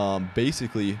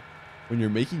 Basically, when you're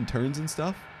making turns and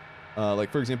stuff,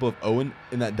 like for example, if Owen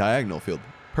in that diagonal field,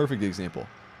 perfect example.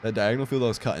 That diagonal field I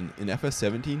was cutting in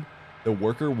FS17, the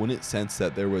worker wouldn't sense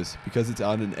that there was, because it's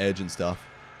on an edge and stuff,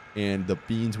 and the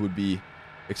beans would be,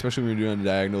 especially when you're doing a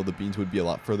diagonal, the beans would be a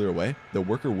lot further away. The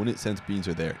worker wouldn't sense beans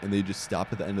are there, and they just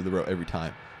stop at the end of the row every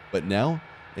time. But now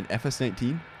in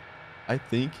FS19,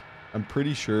 I'm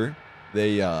pretty sure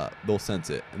they'll sense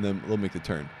it, and then they'll make the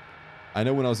turn. I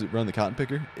know when I was running the cotton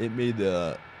picker,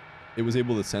 it was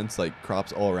able to sense like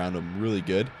crops all around them really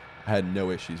good. I had no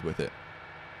issues with it.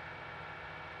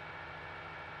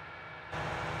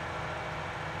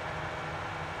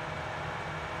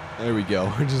 There we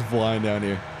go. We're just flying down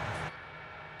here.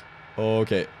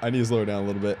 Okay, I need to slow it down a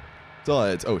little bit. It's all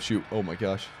it's. Oh shoot! Oh my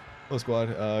gosh. Hello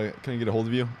squad. Can I get a hold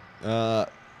of you?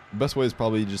 Best way is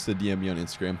probably just to DM me on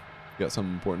Instagram. Got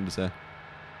something important to say.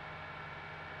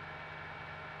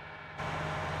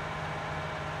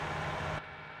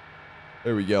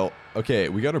 There we go. Okay,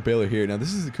 we got our baler here. Now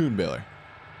this is the coon baler.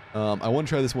 I want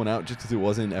to try this one out just because it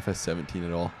wasn't in FS17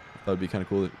 at all. I thought it'd be kind of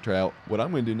cool to try out. What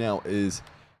I'm going to do now is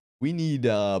we need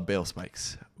bale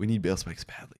spikes. We need bale spikes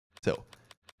badly. So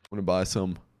I'm going to buy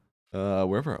some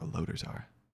wherever our loaders are.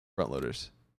 Front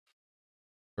loaders.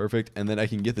 Perfect. And then I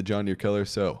can get the John Deere color.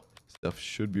 So stuff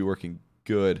should be working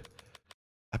good.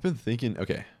 I've been thinking,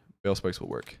 okay, bale spikes will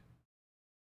work.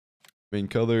 Main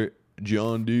color,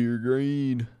 John Deere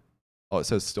green. Oh, it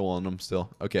says still on them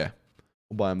still. Okay.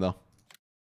 We'll buy them though.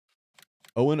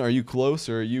 Owen, are you close,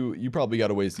 or you probably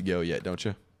got a ways to go yet, don't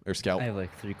you? Or Scout? I have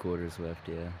like 3/4 left,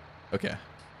 yeah. Okay.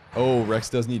 Oh, Rex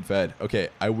does need fed. Okay,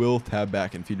 I will tab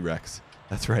back and feed Rex.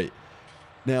 That's right.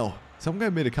 Now, some guy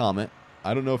made a comment.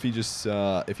 I don't know if he just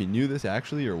if he knew this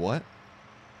actually or what,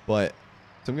 but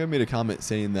some guy made a comment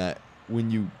saying that when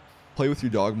you play with your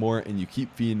dog more and you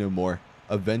keep feeding him more,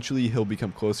 eventually he'll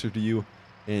become closer to you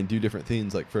and do different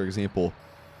things, like for example,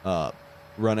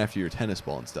 run after your tennis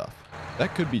ball and stuff.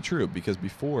 That could be true, because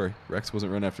before Rex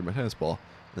wasn't running after my tennis ball,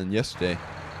 and then yesterday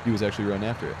he was actually running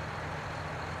after it.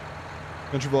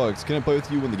 Country Vlogs, can I play with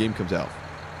you when the game comes out?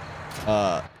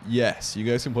 Yes, you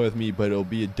guys can play with me, but it'll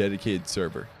be a dedicated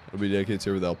server. It'll be a dedicated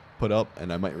server that I'll put up,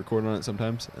 and I might record on it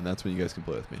sometimes, and that's when you guys can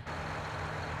play with me.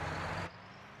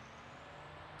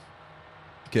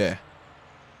 Okay.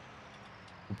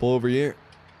 We'll pull over here,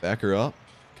 back her up,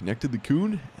 connect to the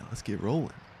coon, and let's get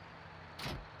rolling.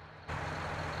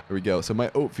 There we go. So my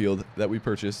oat field that we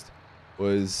purchased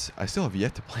was, I still have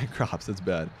yet to plant crops, that's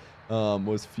bad,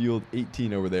 was field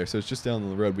 18 over there. So it's just down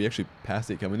the road. We actually passed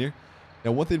it coming here.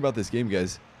 Now, one thing about this game,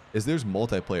 guys, is there's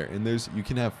multiplayer, and you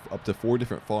can have up to 4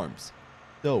 different farms.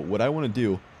 So what I want to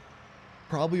do,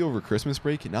 probably over Christmas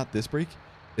break, not this break,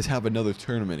 is have another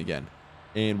tournament again.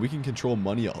 And we can control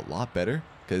money a lot better,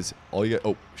 because all you got,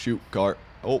 oh, shoot, car,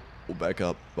 oh, we'll back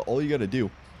up. But all you got to do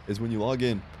is when you log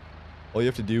in, all you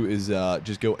have to do is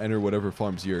just go enter whatever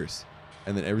farm's yours.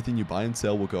 And then everything you buy and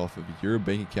sell will go off of your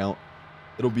bank account.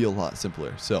 It'll be a lot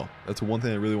simpler. So that's one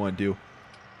thing I really want to do.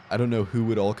 I don't know who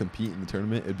would all compete in the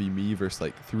tournament. It'd be me versus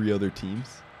like 3 other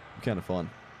teams. It'd be kind of fun.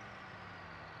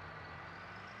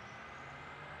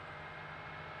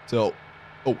 So,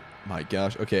 oh my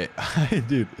gosh. Okay,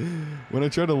 dude, when I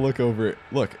try to look over it,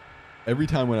 look, every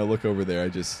time when I look over there,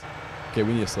 okay,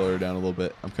 we need to slow her down a little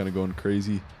bit. I'm kind of going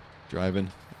crazy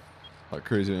driving. A lot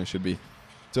crazier than I should be.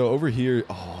 So over here,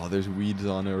 oh, there's weeds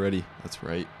on it already. That's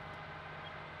right.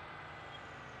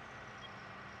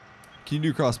 Can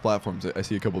you do cross platforms? I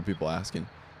see a couple of people asking.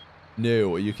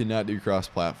 No, you cannot do cross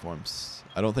platforms.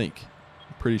 I don't think.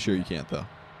 I'm pretty sure you can't though.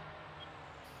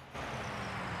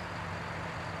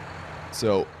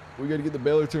 So we got to get the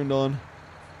baler turned on.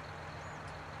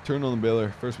 Turn on the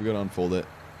baler. First we got to unfold it.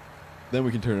 Then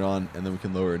we can turn it on, and then we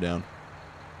can lower it down.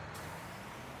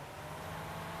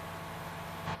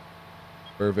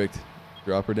 Perfect.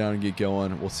 Drop her down and get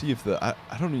going. We'll see if I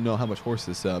don't even know how much horse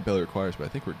this baler requires, but I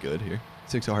think we're good here.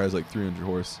 6R has like 300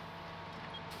 horse.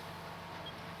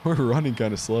 We're running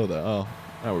kind of slow though. Oh,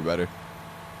 now we're better.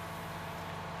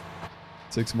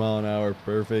 6 mile an hour.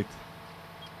 Perfect.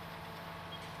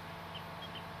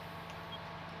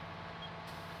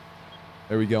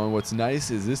 There we go. And what's nice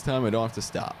is this time I don't have to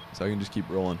stop. So I can just keep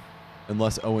rolling.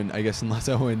 Unless Owen, I guess unless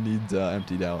Owen needs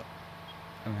emptied out.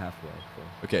 I'm halfway full.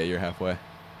 Okay, you're halfway.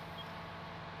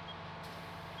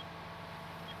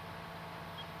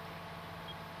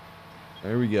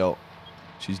 There we go.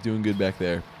 She's doing good back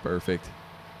there. Perfect.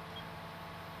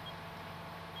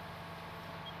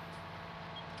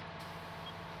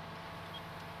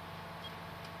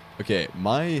 Okay,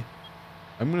 I'm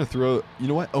going to throw, you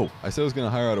know what? Oh, I said I was going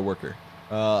to hire out a worker.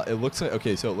 It looks like,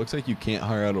 okay, so it looks like you can't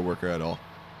hire out a worker at all,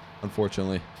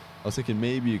 unfortunately. I was thinking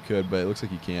maybe you could, but it looks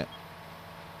like you can't.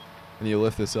 And you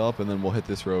lift this up, and then we'll hit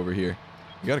this row over here.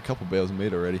 We got a couple bales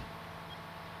made already.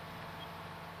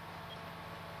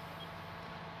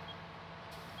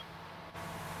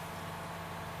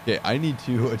 Okay, I need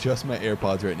to adjust my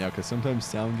AirPods right now because sometimes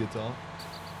sound gets off.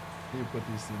 I need to put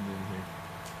these things in here.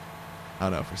 I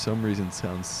don't know, for some reason it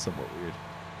sounds somewhat weird.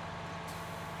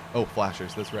 Oh,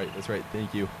 flashers, that's right, that's right.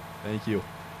 Thank you, thank you.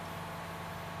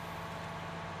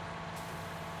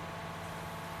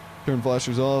 Turn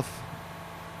flashers off.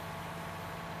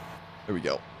 There we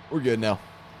go. We're good now.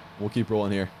 We'll keep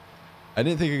rolling here. I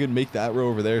didn't think I could make that row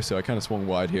over there, so I kind of swung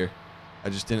wide here. I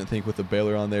just didn't think with the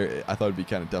baler on there, I thought it'd be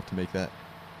kind of tough to make that.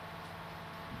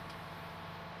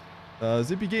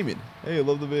 Zippy Gaming. Hey, I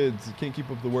love the vids. You can't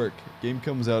keep up the work. Game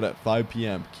comes out at 5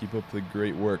 p.m. Keep up the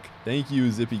great work. Thank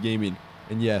you, Zippy Gaming.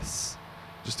 And yes,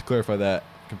 just to clarify that,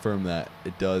 confirm that,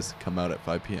 it does come out at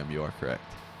 5 p.m. You are correct.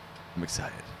 I'm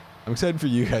excited. I'm excited for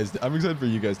you guys. I'm excited for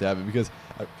you guys to have it because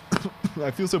I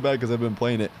feel so bad because I've been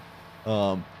playing it.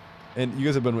 And you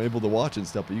guys have been able to watch and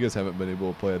stuff, but you guys haven't been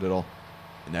able to play it at all.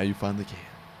 And now you finally can.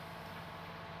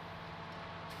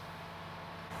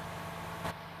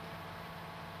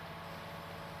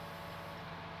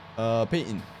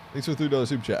 Peyton, thanks for the $3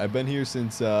 super chat. I've been here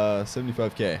since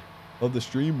 75K. Love the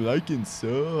stream, like and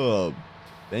sub.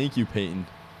 Thank you, Peyton.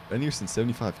 Been here since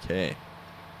 75K.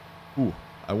 Ooh,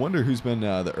 I wonder who's been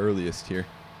the earliest here.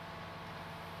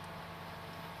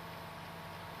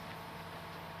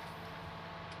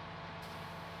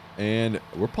 And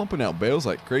we're pumping out bales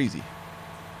like crazy.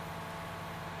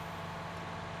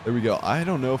 There we go. I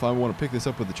don't know if I want to pick this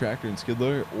up with the tractor and skid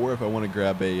loader or if I want to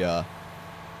grab a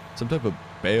some type of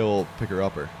bale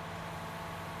picker-upper.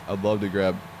 I'd love to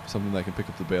grab something that can pick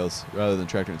up the bales rather than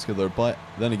tractor and skid loader, but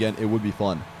then again, it would be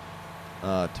fun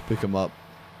to pick them up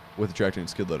with a tractor and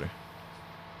skid loader.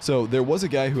 So there was a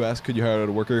guy who asked, could you hire out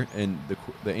a worker? And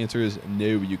the answer is no,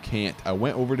 you can't. I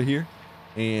went over to here,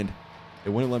 and it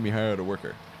wouldn't let me hire out a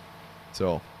worker.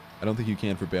 So I don't think you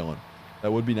can for baling.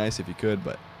 That would be nice if you could,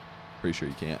 but pretty sure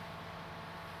you can't.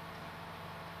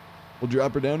 We'll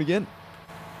drop her down again.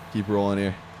 Keep rolling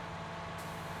here.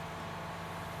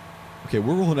 Okay,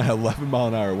 we're rolling at 11 mile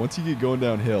an hour. Once you get going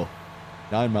downhill,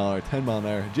 9 mile an hour, 10 mile an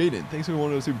hour. Jaden, thanks for one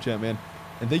of the super chat, man.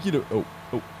 And thank you to,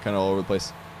 kind of all over the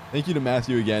place. Thank you to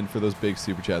Matthew again for those big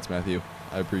super chats, Matthew.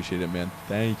 I appreciate it, man.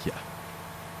 Thank you.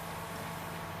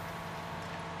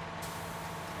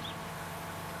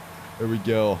 There we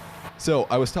go. So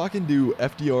I was talking to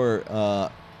FDR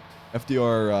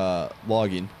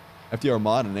logging, FDR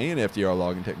modding and FDR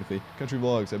logging technically. Country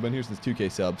Vlogs. I've been here since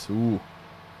 2K subs. Ooh,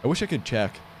 I wish I could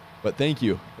check, but thank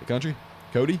you, Country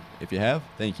Cody. If you have,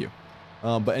 thank you.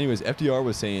 But anyways, FDR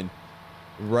was saying,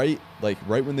 right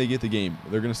when they get the game,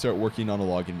 they're gonna start working on a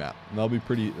logging map, and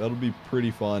that'll be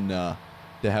pretty fun to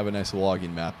have a nice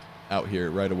logging map out here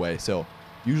right away. So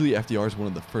usually FDR is one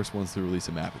of the first ones to release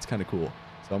a map. It's kind of cool.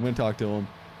 So I'm gonna talk to him,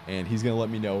 and he's gonna let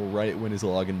me know right when his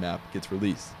logging map gets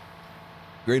released.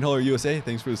 Grain Hauler USA,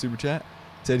 thanks for the super chat.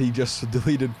 Said he just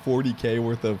deleted 40K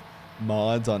worth of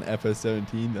mods on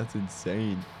FS19. That's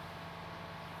insane.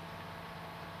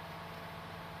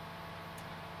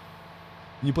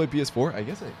 Can you play PS4? I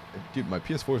guess dude, my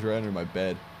PS4 is right under my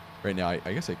bed right now. I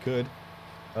guess I could.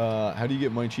 How do you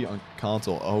get Mind Cheat on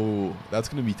console? Oh, that's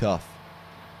gonna be tough.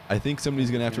 I think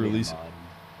somebody's gonna have to release.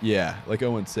 Yeah, like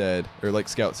Owen said, or like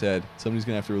Scout said, somebody's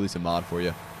gonna have to release a mod for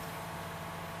you.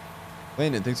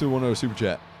 Landon, thanks for one other super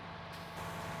chat.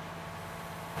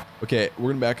 Okay, we're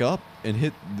gonna back up and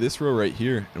hit this row right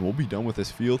here, and we'll be done with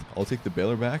this field. I'll take the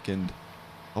baler back and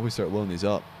probably start loading these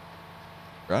up.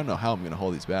 Or I don't know how I'm gonna haul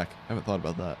these back. I haven't thought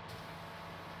about that.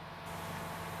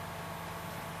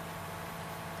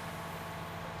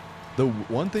 The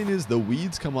one thing is the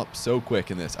weeds come up so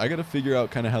quick in this. I gotta figure out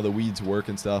kind of how the weeds work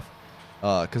and stuff.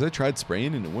 Because I tried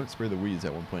spraying and it wouldn't spray the weeds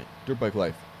at one point. Dirt Bike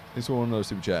Life. Thanks for one another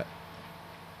super chat.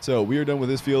 So we are done with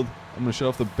this field. I'm going to shut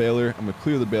off the baler. I'm going to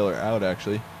clear the baler out,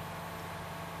 actually.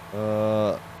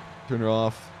 Turn her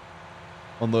off.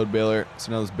 Unload baler.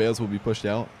 So now those bales will be pushed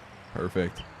out.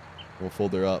 Perfect. We'll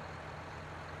fold her up.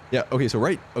 Yeah, okay, so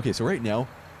right now,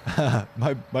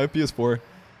 my PS4,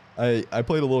 I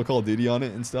played a little Call of Duty on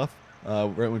it and stuff.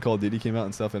 Right when Call of Duty came out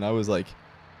and stuff, and I was like,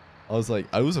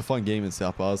 it was a fun game and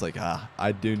stuff. But I was like,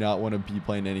 I do not want to be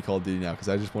playing any Call of Duty now because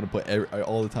I just want to put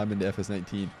all the time into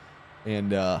FS19,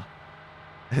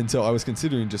 and so I was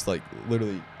considering just like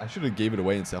literally, I should have gave it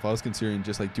away and stuff. I was considering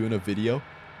just like doing a video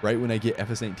right when I get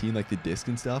FS19, like the disc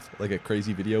and stuff, like a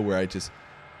crazy video where I just,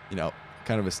 you know,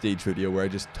 kind of a stage video where I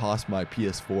just toss my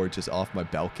PS4 just off my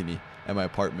balcony at my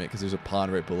apartment because there's a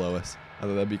pond right below us. I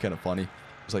thought that'd be kind of funny.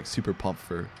 I was like super pumped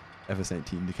for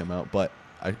FS19 to come out, but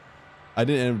I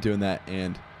didn't end up doing that,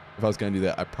 and if I was going to do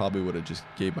that, I probably would have just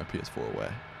gave my PS4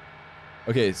 away.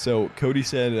 Okay, so Cody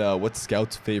said, what's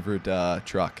Scout's favorite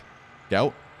truck?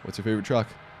 Scout, what's your favorite truck?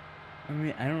 I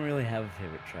mean, I don't really have a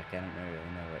favorite truck. I don't really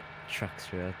know what trucks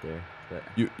are out there, but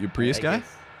You Prius guy?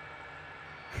 Guess.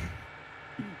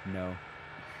 No.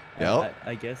 Yeah.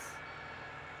 I guess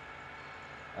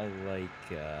I like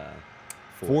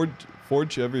Ford,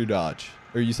 Chevy, or Dodge?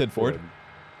 Or you said Ford?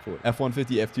 Ford.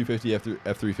 F-150, F-250,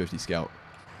 F-350 Scout.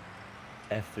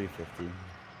 F350.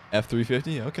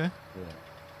 F-350? Okay. Yeah.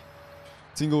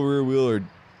 Single rear wheel or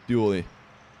dually?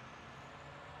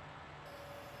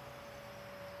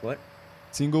 What?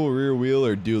 Single rear wheel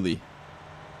or dually?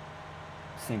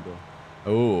 Single.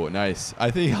 Oh, nice.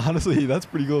 I think, honestly, that's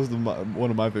pretty close to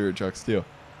one of my favorite trucks, too.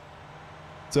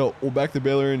 So, we'll back the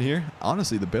baler in here.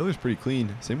 Honestly, the baler's pretty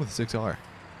clean. Same with the 6R.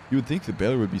 You would think the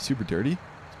baler would be super dirty.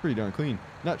 It's pretty darn clean.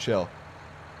 Nutshell.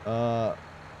 No,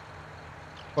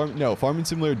 Farming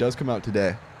Simulator does come out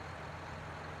today.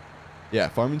 Yeah,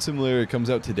 Farming Simulator comes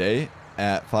out today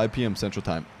at 5 p.m. Central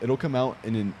Time. It'll come out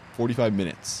in 45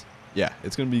 minutes. Yeah,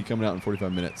 it's going to be coming out in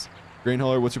 45 minutes. Grain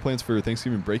Hauler, what's your plans for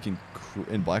Thanksgiving break and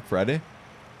Black Friday?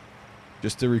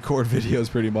 Just to record videos,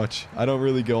 pretty much. I don't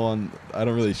really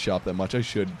shop that much. I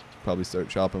should probably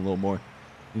start shopping a little more.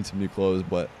 Need some new clothes,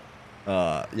 but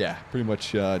yeah, pretty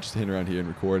much just hang around here and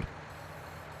record.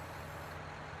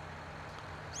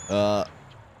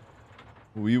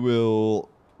 We will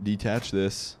detach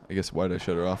this. I guess, why did I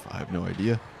shut her off? I have no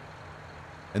idea.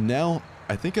 And now,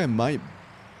 I think I might...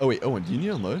 Oh, wait, Owen, do you need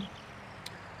to unload?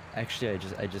 Actually, I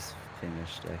just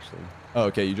finished, actually. Oh,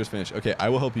 okay, you just finished. Okay, I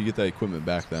will help you get that equipment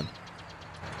back then.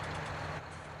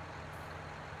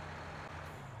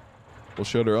 We'll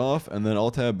shut her off, and then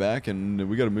I'll tab back, and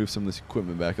we got to move some of this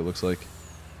equipment back, it looks like.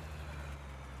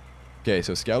 Okay,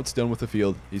 so Scout's done with the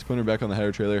field. He's putting her back on the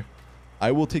header trailer.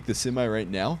 I will take the semi right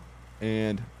now,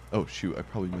 and... Oh, shoot, I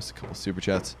probably missed a couple super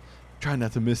chats. Trying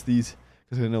not to miss these,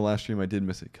 because I know last stream I did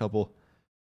miss a couple.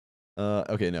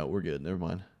 Okay, no, we're good. Never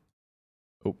mind.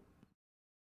 Oh.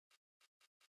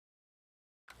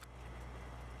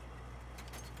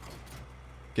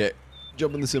 Okay,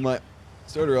 jump in the semi.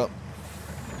 Start her up.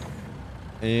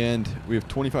 And we have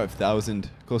 25,000,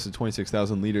 close to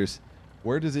 26,000 liters.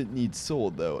 Where does it need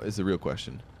sold, though, is the real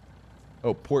question.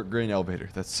 Oh, port grain elevator.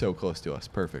 That's so close to us.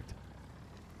 Perfect.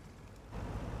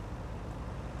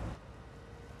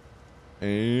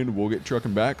 And we'll get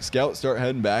trucking back. Scout, start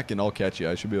heading back, and I'll catch you.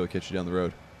 I should be able to catch you down the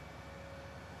road.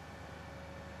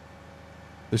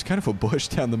 There's kind of a bush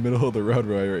down the middle of the road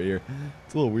right here.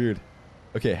 It's a little weird.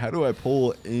 Okay, how do I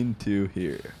pull into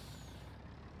here?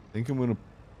 I think I'm going to...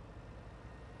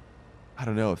 I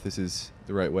don't know if this is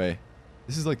the right way.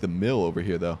 This is like the mill over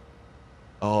here, though.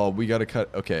 Oh, we got to cut...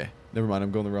 Okay, never mind.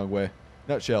 I'm going the wrong way.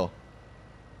 Nutshell.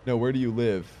 No, where do you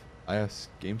live? I asked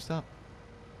GameStop?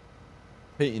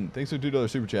 Peyton, thanks for $2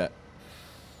 super chat.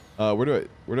 Where do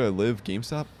I live?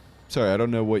 GameStop? Sorry, I don't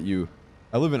know what you...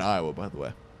 I live in Iowa, by the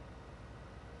way.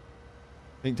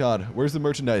 Hank Todd, where's the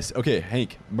merchandise? Okay,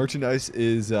 Hank, merchandise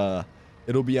is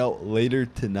it'll be out later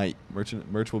tonight.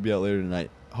 Merch will be out later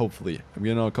tonight, hopefully. I'm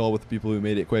getting on a call with the people who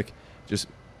made it quick, just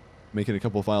making a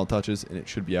couple of final touches, and it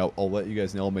should be out. I'll let you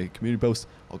guys know. I'll make a community post.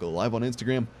 I'll go live on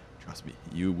Instagram. Trust me,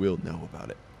 you will know about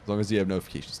it as long as you have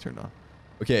notifications turned on.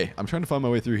 Okay, I'm trying to find my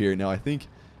way through here. Now, I think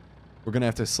we're going to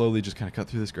have to slowly just kind of cut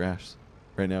through this grass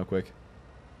right now, quick.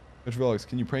 Coach Vlogs,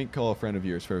 can you prank call a friend of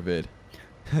yours for a vid?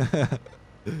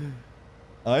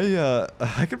 I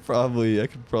could probably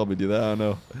do that. I don't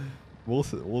know.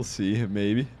 We'll see,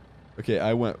 maybe. Okay,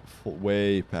 I went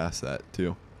way past that,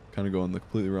 too. Kind of going the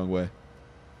completely wrong way.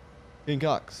 King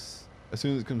Cox, as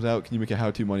soon as it comes out, can you make a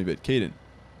how-to money vid? Caden,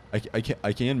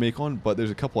 I can make one, but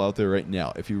there's a couple out there right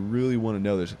now. If you really want to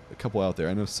know, there's a couple out there.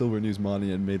 I know Silver News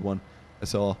Money had made one, I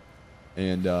saw,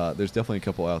 and there's definitely a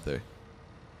couple out there.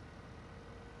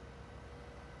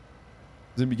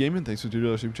 Zimby Gaming, thanks for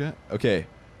 $2 super chat. Okay,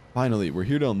 finally, we're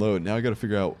here to unload. Now I got to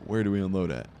figure out where do we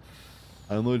unload at.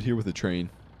 I unloaded here with a train.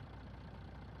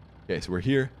 Okay, so we're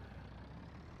here.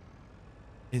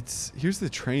 Here's the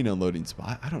train unloading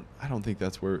spot. I don't think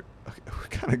that's where. Okay, we're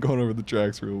kind of going over the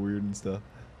tracks real weird and stuff.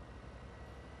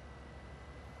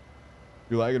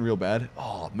 You're lagging real bad.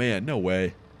 Oh man, no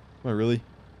way. Am I really?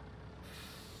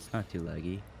 It's not too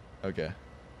laggy. Okay.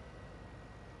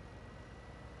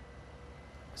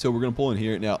 So we're gonna pull in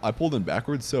here now. I pulled in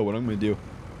backwards. So what I'm gonna do?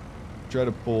 Try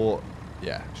to pull.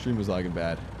 Yeah, stream was lagging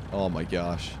bad. Oh my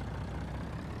gosh.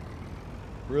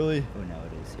 Really? Oh, now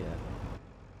it is. Yeah.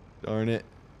 Darn it.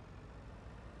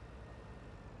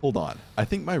 Hold on. I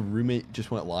think my roommate just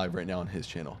went live right now on his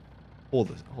channel. Hold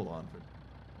on.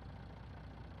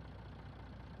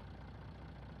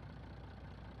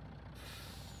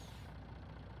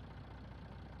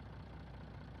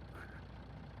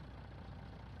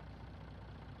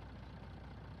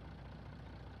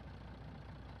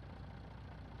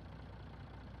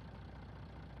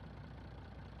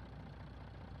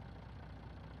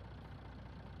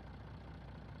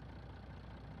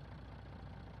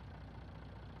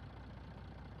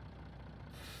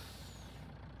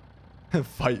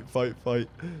 Fight.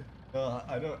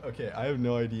 I don't. Okay, I have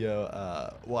no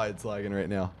idea why it's lagging right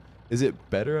now. Is it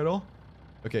better at all?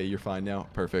 Okay, you're fine now.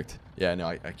 Perfect. Yeah, no,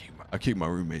 I keep my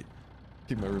roommate.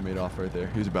 Keep my roommate off right there.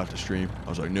 He was about to stream. I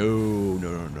was like, no.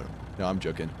 No, I'm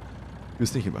joking. He was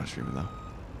thinking about streaming though.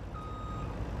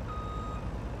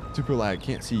 Super lag.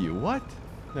 Can't see you. What?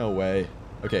 No way.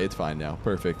 Okay, it's fine now.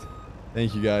 Perfect.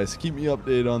 Thank you guys. Keep me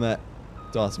updated on that.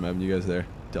 It's awesome having you guys there.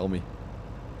 Tell me.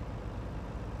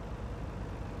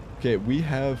 Okay, we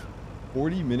have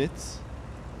 40 minutes.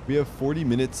 We have 40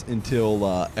 minutes until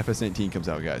FS19 comes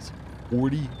out, guys.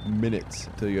 40 minutes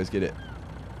until you guys get it.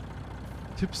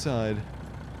 Tip side.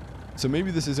 So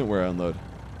maybe this isn't where I unload.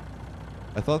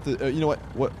 I thought that, you know what?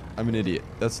 What? I'm an idiot.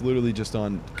 That's literally just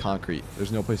on concrete.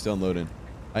 There's no place to unload in.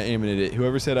 I am an idiot.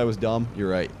 Whoever said I was dumb, you're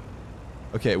right.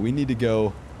 Okay, we need to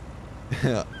go.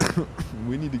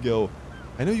 We need to go.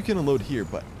 I know you can unload here,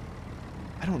 but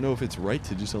I don't know if it's right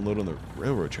to just unload on the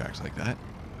railroad tracks like that.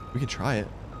 We can try it.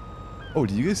 Oh,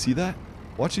 did you guys see that?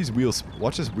 Watch these wheels.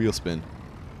 Watch this wheel spin.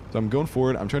 So I'm going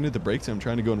forward. I'm trying to hit the brakes, and I'm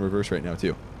trying to go in reverse right now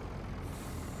too.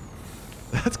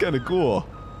 That's kind of cool.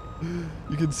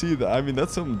 You can see that. I mean,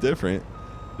 that's something different.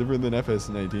 Different than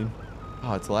FS19.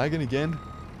 Oh, it's lagging again.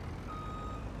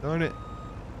 Darn it.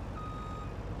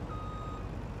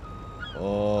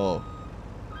 Oh.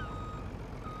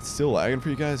 It's still lagging for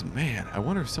you guys? Man, I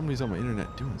wonder if somebody's on my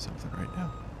internet doing something right now.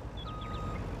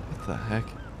 What the heck?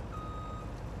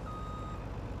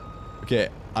 Okay,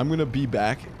 I'm going to be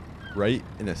back right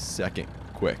in a second.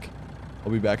 Quick.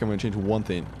 I'll be back. I'm going to change one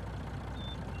thing.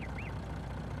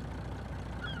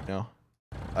 No.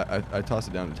 I tossed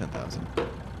it down to 10,000.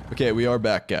 Okay, we are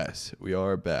back, guys. We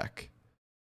are back.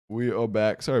 We are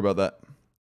back. Sorry about that.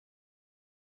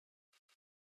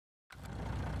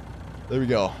 There we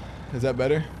go. Is that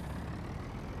better?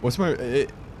 What's my...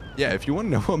 yeah, if you want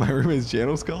to know what my roommate's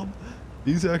channel's called,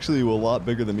 he's actually a lot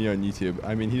bigger than me on YouTube.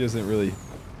 I mean, he doesn't really...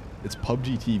 It's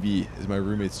PUBG TV is my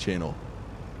roommate's channel.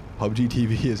 PUBG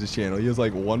TV is his channel. He has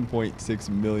like 1.6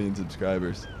 million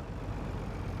subscribers.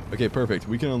 Okay, perfect.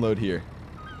 We can unload here.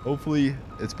 Hopefully,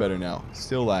 it's better now.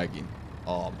 Still lagging.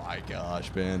 Oh my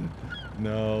gosh, man.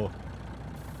 No.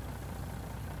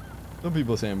 Some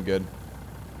people say I'm good.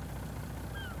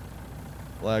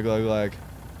 Lag.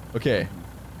 Okay.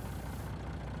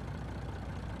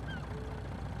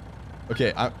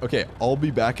 Okay, I'll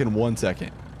be back in 1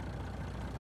 second.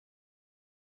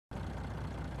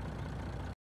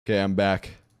 Okay, I'm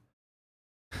back.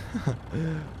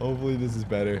 Hopefully this is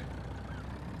better.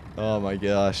 Oh my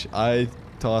gosh. I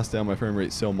tossed down my frame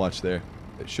rate so much there.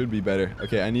 It should be better.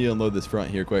 Okay, I need to unload this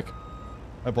front here quick.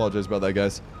 I apologize about that,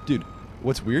 guys. Dude,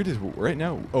 what's weird is right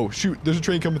now... Oh, shoot. There's a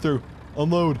train coming through.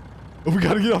 Unload. Oh, we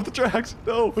gotta get off the tracks.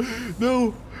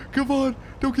 No. Come on.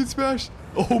 Don't get smashed.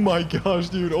 Oh my gosh,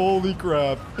 dude. Holy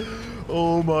crap.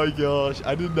 Oh my gosh.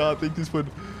 I did not think this would...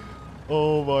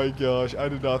 Oh my gosh. I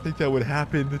did not think that would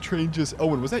happen. The train just...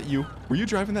 Owen, was that you? Were you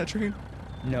driving that train?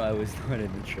 No, I was not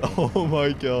in the train. Oh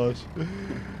my gosh.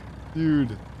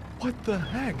 Dude. What the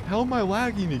heck? How am I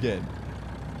lagging again?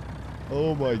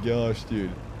 Oh my gosh,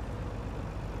 dude.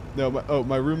 No,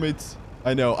 my roommates...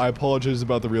 I know, I apologize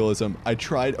about the realism. I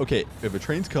tried... Okay, if a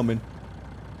train's coming...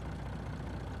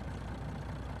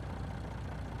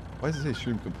 Why does it say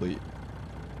stream complete?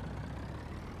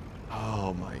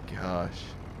 Oh my gosh.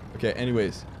 Okay,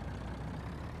 anyways.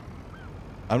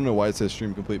 I don't know why it says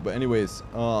stream complete, but anyways,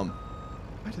 why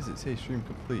does it say stream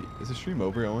complete? Is the stream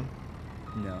over, Owen?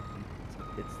 No,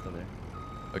 it's still there.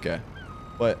 Okay,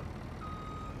 but...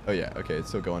 Oh yeah, okay, it's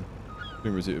still going.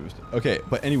 Stream resumed. Okay,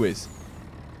 but anyways...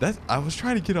 I was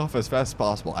trying to get off as fast as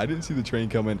possible. I didn't see the train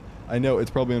coming. I know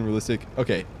it's probably unrealistic.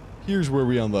 Okay, here's where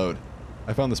we unload.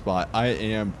 I found the spot. I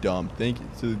am dumb. Thank you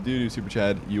to the dude who super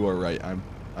chat. You are right. I'm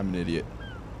an idiot.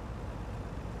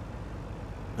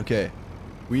 Okay,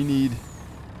 we need.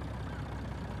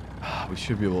 We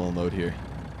should be able to unload here.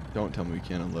 Don't tell me we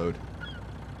can't unload.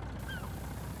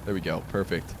 There we go.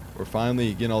 Perfect. We're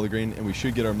finally getting all the grain, and we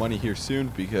should get our money here soon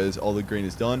because all the grain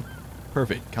is done.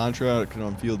 Perfect. Contract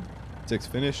on field 6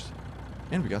 finished,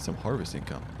 and we got some harvest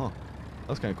income. Huh.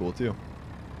 That's kind of cool too.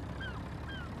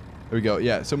 There we go.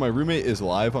 Yeah. So my roommate is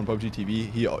live on PUBG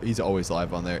TV. He's always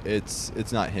live on there.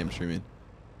 It's not him streaming.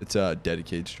 It's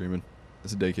dedicated streaming.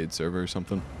 It's a dedicated server or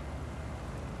something.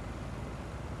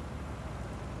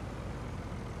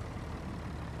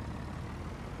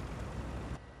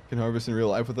 Can harvest in real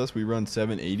life with us. We run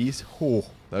 780s. Oh,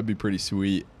 that'd be pretty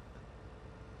sweet.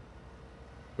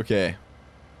 Okay.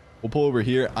 We'll pull over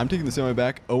here. I'm taking the semi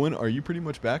back. Owen, are you pretty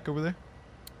much back over there?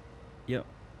 Yep.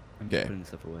 I'm just putting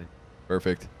stuff away.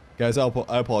 Perfect. Guys, I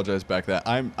apologize back that.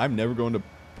 I'm never going to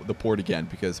the port again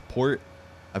because port,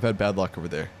 I've had bad luck over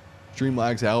there. Stream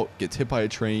lags out, gets hit by a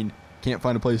train, can't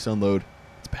find a place to unload.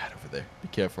 It's bad over there. Be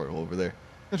careful over there.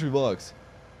 Country Vlogs.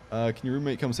 Can your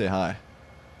roommate come say hi?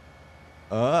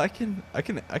 I can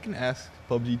ask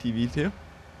PUBG TV too.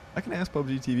 I can ask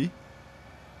PUBG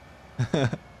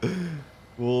TV.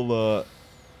 We'll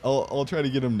I'll try to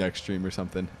get him next stream or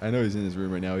something. I know he's in his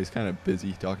room right now. He's kind of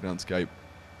busy talking on Skype.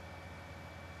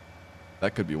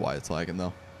 That could be why it's lagging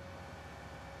though.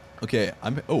 Okay,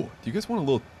 oh, do you guys want a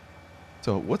little?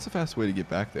 So what's the fastest way to get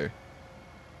back there?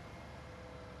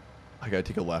 I gotta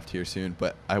take a left here soon,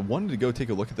 but I wanted to go take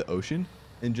a look at the ocean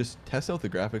and just test out the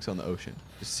graphics on the ocean.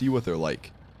 Just see what they're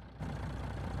like.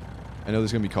 I know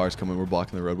there's gonna be cars coming. We're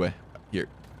blocking the roadway. Here,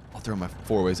 I'll throw my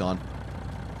 4-ways on.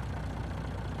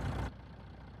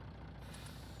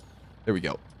 There we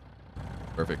go.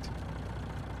 Perfect.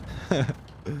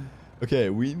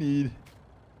 Okay, we need...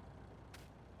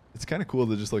 It's kind of cool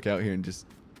to just look out here and just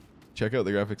check out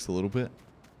the graphics a little bit.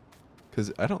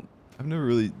 Because I've never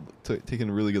really taken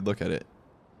a really good look at it.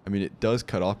 I mean, it does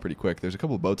cut off pretty quick. There's a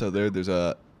couple of boats out there. There's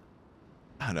I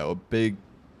don't know, a big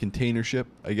container ship,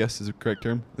 I guess is the correct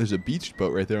term. There's a beach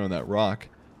boat right there on that rock,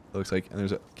 it looks like. And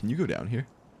there's can you go down here?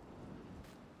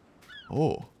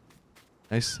 Oh.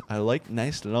 Nice. I like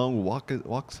nice long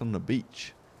walks on the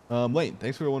beach. Lane,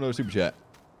 thanks for the $1 super chat.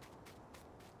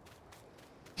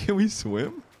 Can we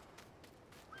swim?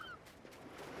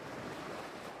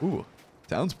 Ooh,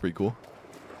 sounds pretty cool.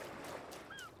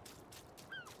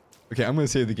 Okay, I'm going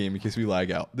to save the game in case we lag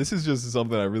out. This is just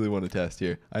something I really want to test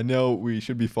here. I know we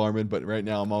should be farming, but right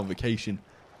now I'm on vacation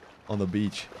on the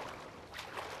beach.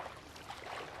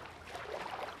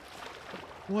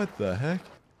 What the heck?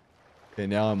 Okay,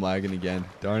 now I'm lagging again.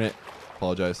 Darn it.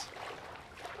 Apologize.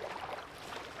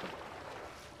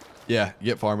 Yeah,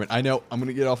 get farming. I know. I'm going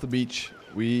to get off the beach.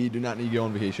 We do not need to go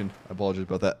on vacation. I apologize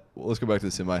about that. Well, let's go back to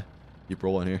the semi. Keep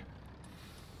rolling here.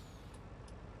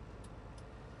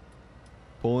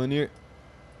 Pull in here.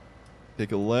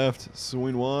 Take a left.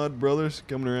 Swing wad, brothers.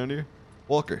 Coming around here.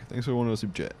 Walker, thanks for $1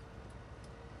 super chat.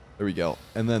 There we go.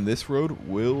 And then this road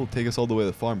will take us all the way to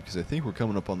the farm because I think we're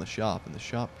coming up on the shop. And the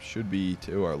shop should be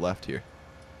to our left here.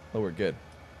 Oh, we're good.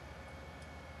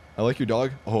 I like your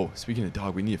dog. Oh, speaking of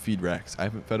dog, we need to feed Rex. I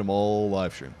haven't fed him all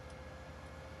live stream.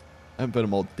 I haven't fed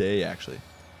him all day, actually.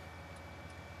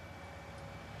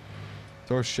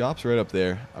 So our shop's right up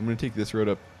there. I'm going to take this road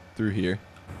up through here.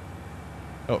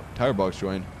 Oh, tire box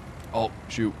joined. Oh,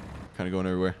 shoot. Kind of going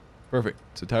everywhere. Perfect.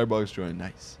 So tire box joined.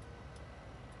 Nice.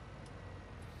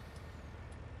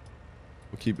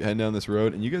 We'll keep heading down this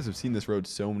road. And you guys have seen this road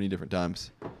so many different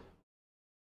times.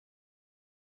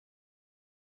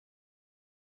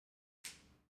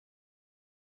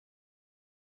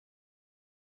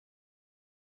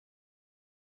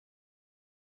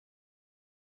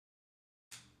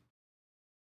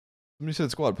 Somebody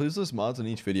said, squad, please list mods on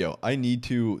each video. I need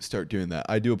to start doing that.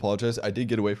 I do apologize. I did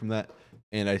get away from that.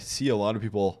 And I see a lot of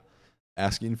people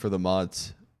asking for the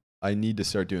mods. I need to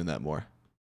start doing that more.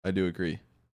 I do agree.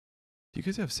 Do you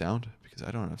guys have sound? Because I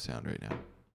don't have sound right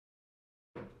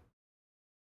now.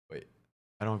 Wait.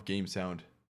 I don't have game sound.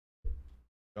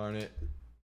 Darn it.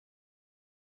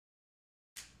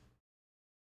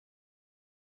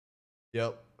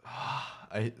 Yep.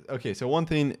 Okay, so one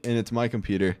thing, and it's my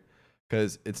computer,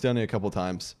 because it's done it a couple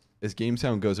times, is game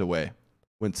sound goes away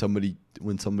when somebody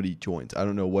joins. I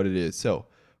don't know what it is. So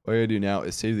what I gotta do now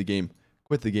is save the game,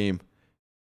 quit the game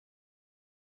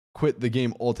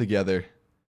altogether,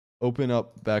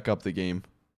 back up the game,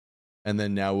 and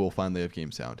then now we'll finally have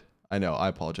game sound. I know, I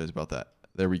apologize about that.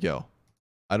 There we go.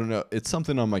 I don't know. It's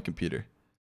something on my computer.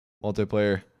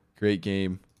 Multiplayer, great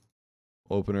game.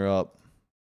 Open her up.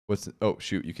 Oh,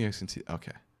 shoot. You can't see.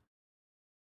 Okay.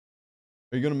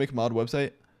 Are you going to make a mod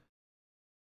website?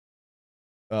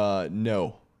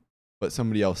 No. But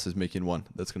somebody else is making one.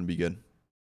 That's going to be good.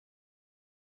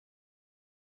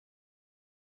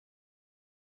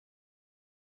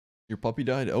 Your puppy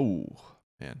died? Oh,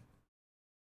 man.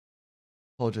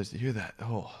 Apologize to hear that.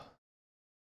 Oh.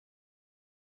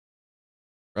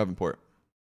 Ravenport.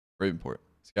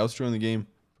 Scouts join the game.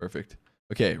 Perfect.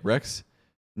 Okay, Rex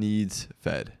needs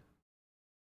fed.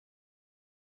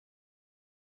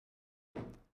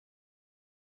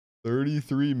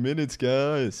 $33,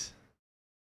 guys.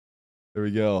 There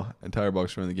we go. Entire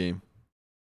box join the game.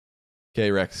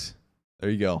 Okay, Rex. There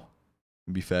you go.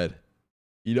 Be fed.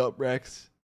 Eat up, Rex.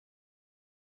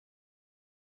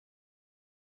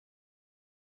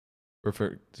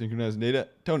 Perfect. Synchronized data.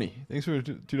 Tony, thanks for a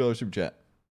 $2 super chat.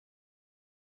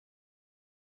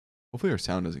 Hopefully our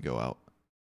sound doesn't go out.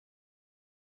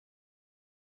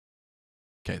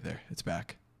 Okay, there. It's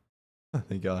back.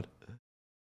 Thank God.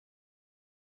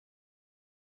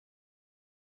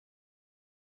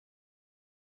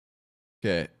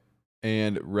 Okay.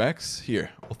 And Rex, here.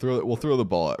 We'll throw the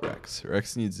ball at Rex.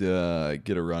 Rex needs to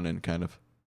get a run in, kind of.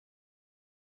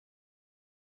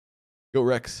 Go,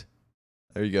 Rex.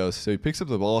 There he goes. So he picks up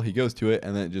the ball, he goes to it,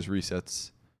 and then it just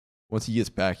resets. Once he gets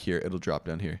back here, it'll drop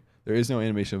down here. There is no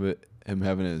animation of it, him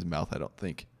having it in his mouth, I don't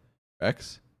think.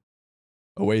 Rex?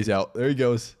 Oh, ways out. There he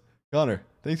goes. Connor,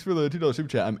 thanks for the $2 super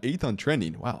chat. I'm 8th on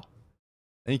trending. Wow.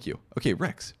 Thank you. Okay,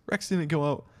 Rex. Rex didn't go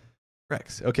out.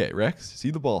 Rex. Okay, Rex.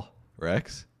 See the ball.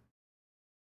 Rex.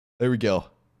 There we go.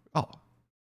 Oh.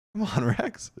 Come on,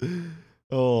 Rex.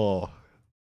 Oh.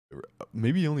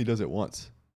 Maybe he only does it once.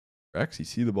 Rex, you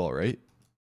see the ball, right?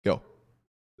 Go.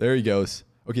 There he goes.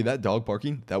 Okay, that dog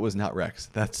barking, that was not Rex.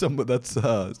 That's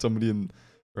somebody in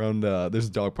around there's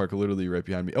a dog park literally right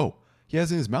behind me. Oh, he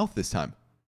has it in his mouth this time.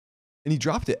 And he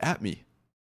dropped it at me.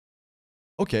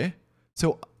 Okay.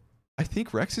 So I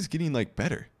think Rex is getting like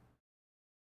better.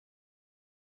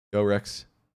 Go, Rex.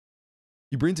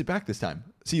 He brings it back this time.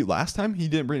 See, last time he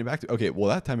didn't bring it back. Okay, well,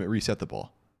 that time it reset the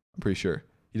ball. I'm pretty sure.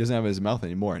 He doesn't have it in his mouth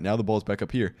anymore. Now the ball's back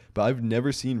up here. But I've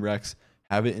never seen Rex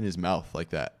have it in his mouth like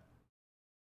that.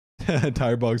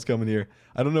 Tire Bog's coming here.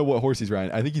 I don't know what horse he's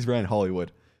riding. I think he's riding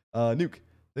Hollywood. Nuke,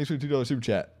 thanks for the $2 super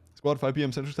chat. Squad 5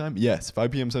 p.m. Central Time? Yes,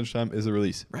 5 p.m. Central Time is the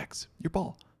release. Rex, your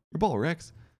ball. Your ball,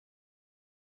 Rex.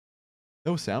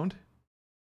 No sound?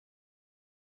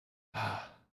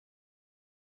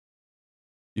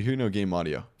 You hear no game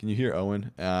audio. Can you hear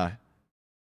Owen? Man.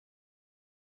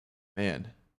 I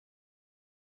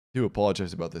do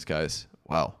apologize about this, guys.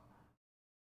 Wow.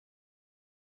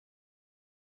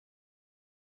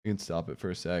 You can stop it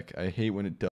for a sec. I hate when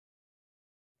it does.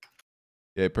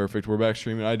 Okay, perfect. We're back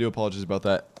streaming. I do apologize about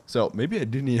that. So maybe I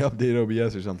do need to update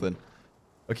OBS or something.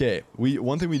 Okay,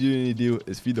 one thing we do need to do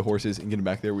is feed the horses and get them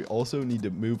back there. We also need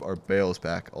to move our bales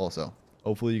back also.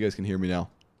 Hopefully you guys can hear me now.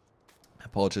 I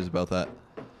apologize about that.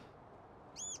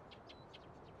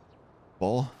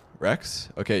 Ball. Rex.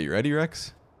 Okay, you ready,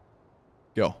 Rex?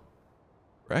 Go.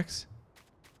 Rex?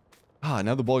 Ah,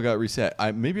 now the ball got reset.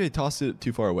 Maybe I tossed it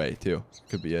too far away, too.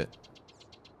 Could be it.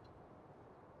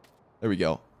 There we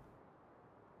go.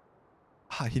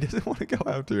 Ah, he doesn't want to go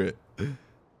after it.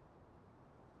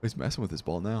 He's messing with his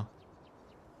ball now.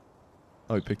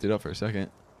 Oh, he picked it up for a second.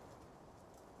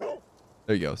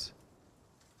 There he goes.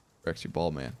 Rex, your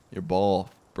ball, man. Your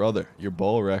ball. Brother, your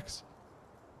ball, Rex.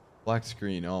 Black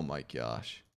screen. Oh, my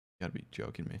gosh. You gotta be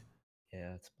joking me.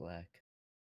 Yeah, it's black.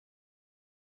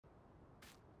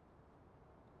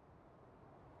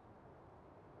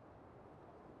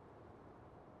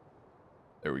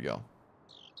 There we go.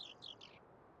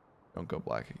 Don't go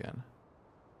black again.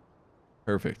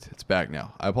 Perfect. It's back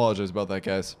now. I apologize about that,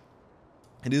 guys.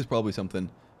 It is probably something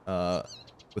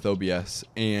with OBS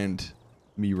and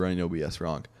me running OBS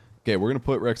wrong. Okay, we're going to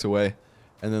put Rex away,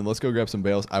 and then let's go grab some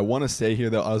bales. I want to stay here,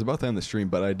 though. I was about to end the stream,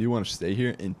 but I do want to stay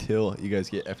here until you guys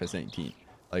get FS19.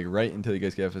 Like, right until you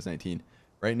guys get FS19.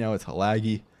 Right now, it's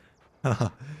laggy.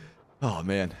 Oh,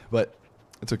 man. But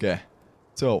it's okay.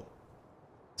 So,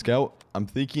 Scout, I'm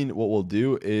thinking what we'll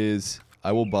do is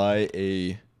I will buy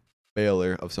a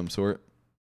baler of some sort.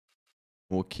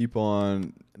 We'll keep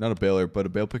on, not a baler, but a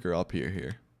bale picker up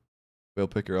here. Bale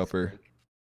picker upper.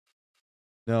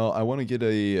 No, I want to get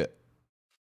a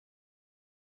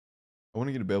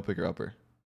bale picker upper.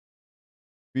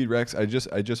 Feed Rex. I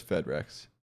just fed Rex.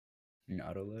 An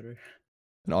autoloader?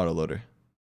 An autoloader.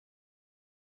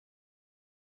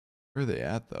 Where are they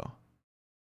at, though?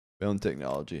 Bale and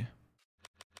technology.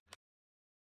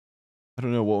 I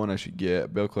don't know what one I should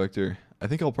get. Bale collector. I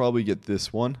think I'll probably get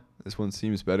this one. This one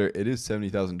seems better. It is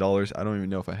 $70,000. I don't even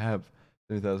know if I have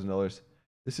 $70,000.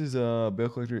 This is bale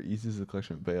collector eases the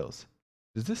collection of bales.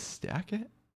 Does this stack it?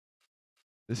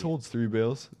 This holds 3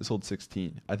 bales. This holds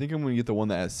 16. I think I'm gonna get the one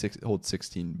that has holds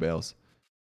 16 bales.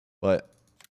 But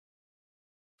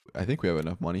I think we have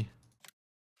enough money.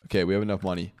 Okay, we have enough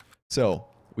money. So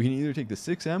we can either take the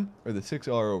 6M or the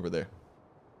 6R over there.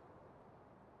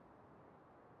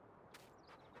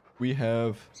 We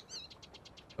have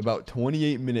about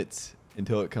 28 minutes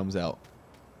until it comes out.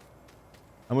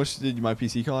 How much did my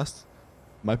PC cost?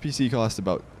 My PC cost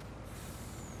about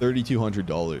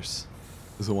 $3,200. This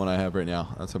is the one I have right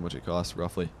now. That's how much it costs,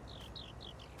 roughly.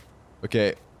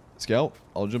 Okay, Scout,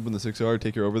 I'll jump in the 6R,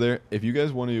 take her over there. If you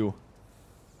guys want to,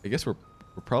 I guess we're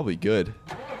probably good.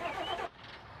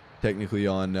 Technically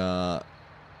on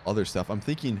other stuff. I'm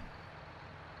thinking,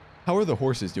 how are the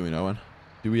horses doing, Owen?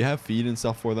 Do we have feed and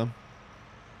stuff for them?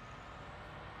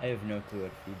 I have no clue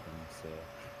what to feed them, so...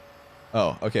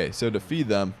 Oh, okay. So to feed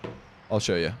them, I'll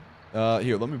show you.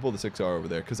 Here, let me pull the 6R over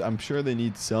there, because I'm sure they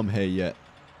need some hay yet.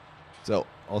 So,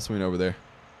 I'll swing over there.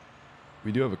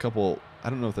 We do have a couple...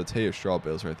 I don't know if that's hay or straw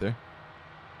bales right there.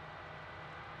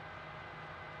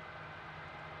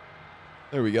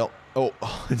 There we go. Oh,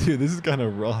 dude, this is kind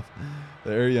of rough.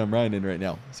 The area I'm riding in right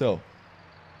now. So,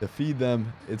 to feed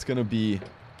them, it's going to be...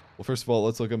 Well, first of all,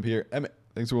 let's look up here. Emmett,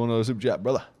 thanks for $1 super chat,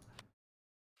 brother.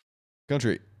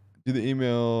 Country, do the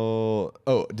email...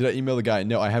 Oh, did I email the guy?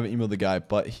 No, I haven't emailed the guy,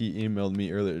 but he emailed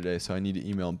me earlier today, so I need to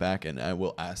email him back, and I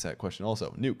will ask that question also.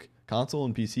 Nuke, console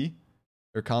and PC?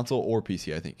 Or console or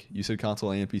PC, I think. You said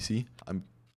console and PC? I'm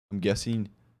guessing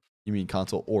you mean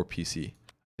console or PC. I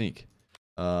think.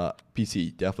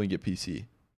 PC. Definitely get PC if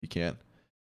you can.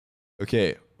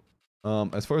 Okay.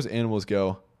 As far as animals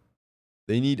go,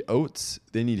 they need oats,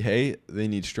 they need hay, they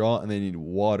need straw, and they need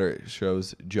water. It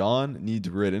shows John needs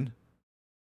ridden.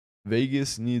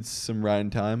 Vegas needs some riding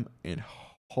time, and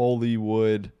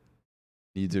Hollywood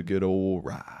needs a good old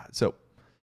ride. So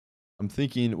I'm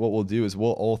thinking what we'll do is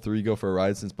we'll all three go for a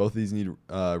ride since both of these need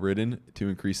ridden to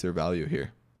increase their value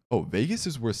here. Oh, Vegas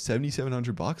is worth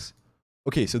 $7,700.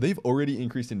 Okay, so they've already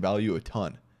increased in value a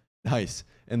ton. Nice.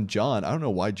 And John, I don't know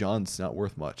why John's not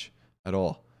worth much at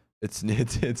all. It's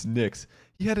Nick's.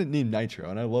 He had it named Nitro,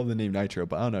 and I love the name Nitro,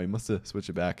 but I don't know. He must have switched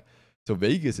it back. So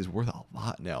Vegas is worth a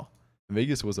lot now. And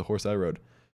Vegas was the horse I rode.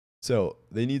 So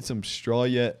they need some straw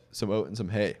yet, some oat, and some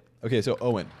hay. Okay, so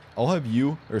Owen, I'll have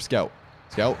you, or Scout.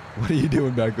 Scout, what are you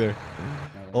doing back there?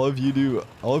 All of you,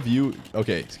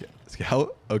 okay,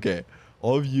 Scout, okay.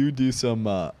 All of you do some,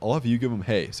 all of you give them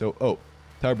hay. So, oh,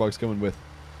 Tirebog's coming with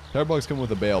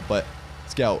a bale, but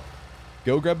Scout,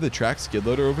 go grab the track skid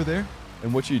loader over there.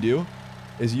 And what you do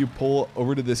is you pull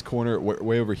over to this corner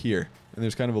way over here. And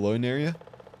there's kind of a loading area.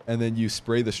 And then you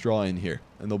spray the straw in here.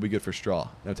 And they'll be good for straw.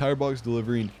 Now, Tirebog's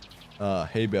delivering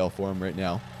hay bale for him right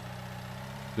now.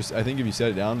 Just, I think if you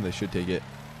set it down, they should take it.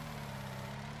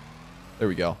 There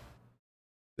we go.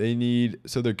 They need,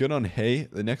 so they're good on hay.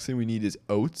 The next thing we need is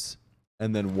oats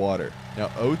and then water. Now,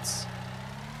 oats,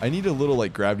 I need a little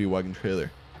like gravity wagon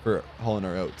trailer for hauling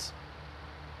our oats.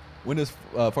 When does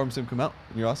Farm Sim come out?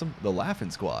 And you're awesome. The Laughing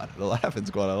Squad. The Laughing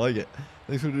Squad. I like it.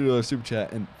 Thanks for doing our super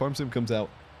chat. And Farm Sim comes out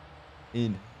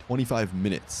in 25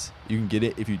 minutes. You can get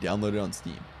it if you download it on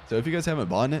Steam. So if you guys haven't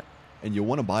bought it and you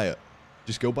want to buy it,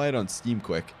 just go buy it on Steam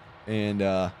quick. And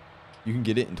you can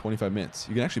get it in 25 minutes.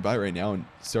 You can actually buy it right now and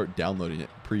start downloading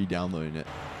it, pre-downloading it.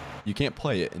 You can't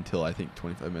play it until I think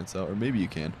 25 minutes out, or maybe you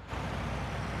can.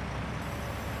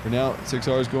 For now, 6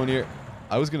 hours going here.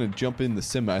 I was going to jump in the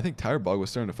semi. I think Tirebog was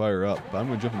starting to fire up, but I'm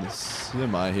going to jump in the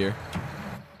semi here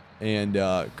and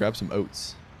grab some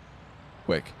oats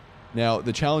quick. Now,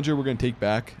 the Challenger we're going to take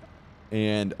back,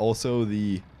 and also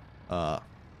the, I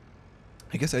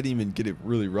guess I didn't even get to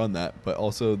really run that, but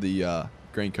also the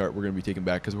grain cart we're going to be taking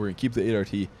back because we're going to keep the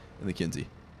 8RT and the Kinsey.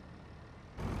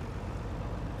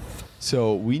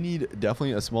 So we need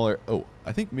definitely a smaller, oh,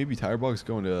 I think maybe Tirebog's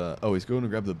going to, oh, he's going to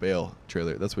grab the bale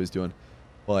trailer. That's what he's doing.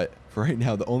 But for right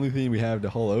now, the only thing we have to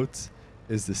haul oats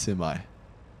is the semi.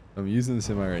 I'm using the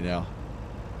semi right now.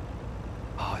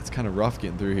 Oh, it's kind of rough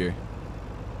getting through here.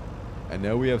 I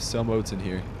know we have some oats in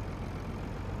here.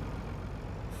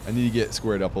 I need to get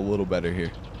squared up a little better here.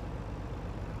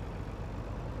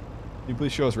 Can you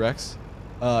please show us Rex?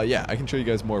 Yeah, I can show you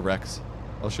guys more Rex.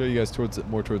 I'll show you guys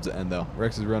more towards the end, though.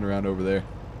 Rex is running around over there.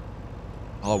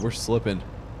 Oh, we're slipping.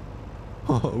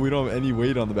 We don't have any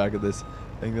weight on the back of this.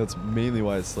 I think that's mainly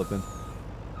why it's slipping.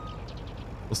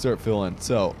 We'll start filling.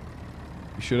 So,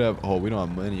 we should have... Oh, we don't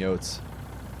have many oats.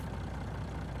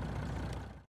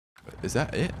 Is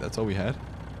that it? That's all we had?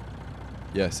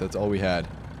 Yes, that's all we had.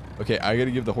 Okay, I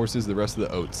gotta give the horses the rest of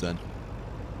the oats then.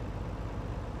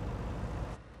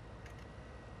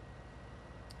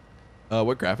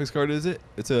 What graphics card is it?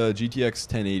 It's a GTX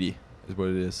 1080 is what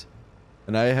it is.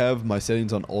 And I have my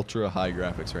settings on ultra high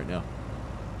graphics right now.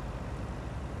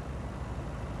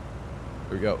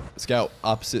 There we go. Scout,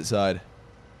 opposite side.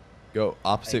 Go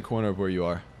opposite corner of where you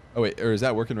are. Oh wait, or is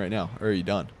that working right now? Or are you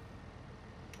done?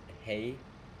 Hay.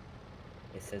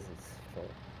 It says it's full.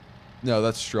 No,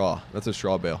 that's straw. That's a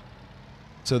straw bale.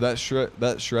 So that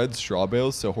shreds straw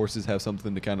bales so horses have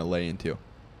something to kind of lay into.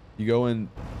 You go in,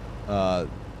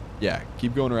 yeah,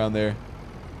 keep going around there.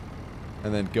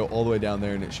 And then go all the way down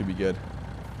there and it should be good.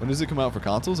 When does it come out for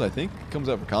consoles? I think it comes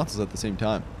out for consoles at the same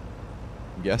time.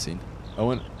 I'm guessing.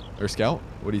 Owen, or Scout,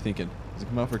 what are you thinking? Does it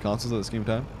come out for consoles at the same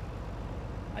time?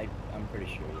 I'm pretty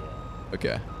sure, yeah.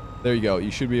 Okay. There you go. You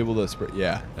should be able to spray.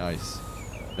 Yeah, nice.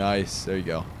 Nice. There you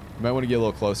go. You might want to get a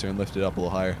little closer and lift it up a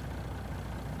little higher.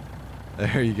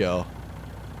 There you go.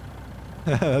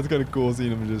 That's kind of cool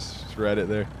seeing him just shred it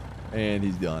there. And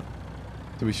he's done.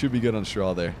 So we should be good on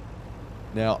straw there.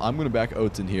 Now, I'm going to back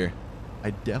oats in here. I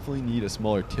definitely need a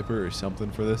smaller tipper or something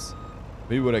for this.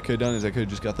 Maybe what I could have done is I could have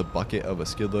just got the bucket of a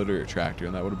skid loader or a tractor,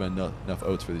 and that would have been enough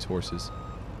oats for these horses.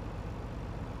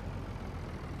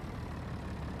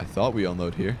 I thought we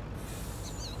unload here.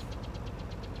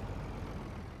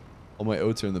 All my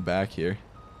oats are in the back here.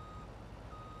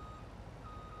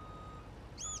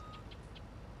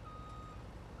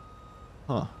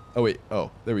 Huh. Oh, wait.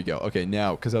 Oh, there we go. Okay,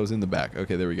 now, because I was in the back.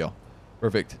 Okay, there we go.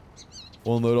 Perfect.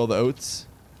 We'll unload all the oats.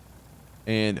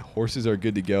 And horses are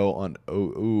good to go on...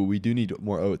 Ooh, we do need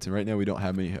more oats. And right now we don't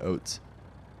have many oats.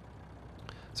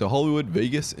 So Hollywood,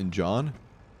 Vegas, and John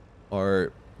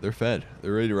are... They're fed.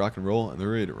 They're ready to rock and roll, and they're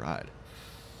ready to ride.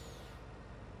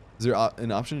 Is there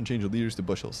an option to change the leaders to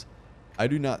bushels? I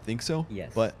do not think so.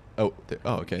 Yes. But... Oh,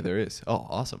 okay, there is. Oh,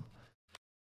 awesome.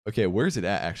 Okay, where is it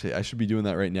at, actually? I should be doing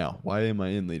that right now. Why am I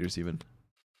in leaders even?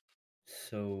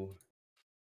 So,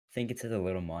 I think it's at the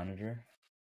little monitor.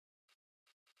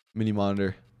 Mini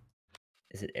monitor.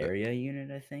 Is it area unit,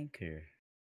 I think, or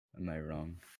am I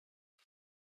wrong?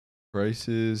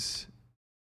 Prices.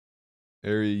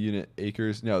 Area unit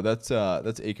acres. No, that's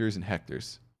acres and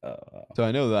hectares. So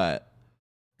I know that.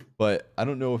 But I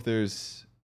don't know if there's...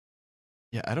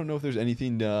 Yeah, I don't know if there's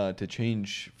anything to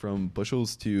change from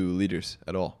bushels to liters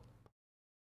at all.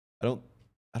 I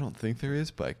don't think there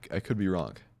is, but I could be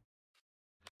wrong.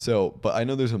 So, but I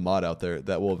know there's a mod out there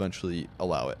that will eventually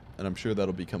allow it, and I'm sure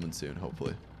that'll be coming soon,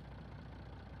 hopefully.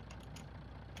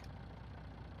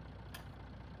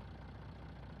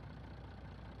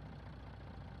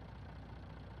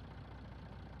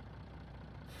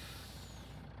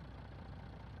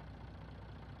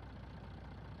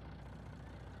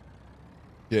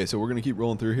 Okay, so we're going to keep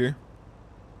rolling through here.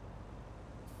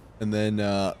 And then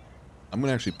I'm going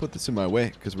to actually put the semi away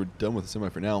because we're done with the semi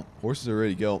for now. Horses are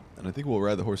ready to go, and I think we'll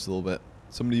ride the horses a little bit.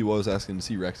 Somebody was asking to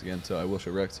see Rex again, so I will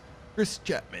show Rex. Chris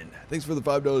Chapman. Thanks for the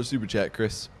 $5 super chat,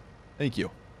 Chris. Thank you.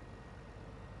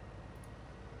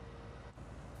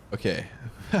 Okay,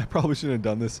 I probably shouldn't have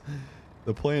done this.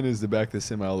 The plan is to back the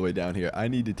semi all the way down here. I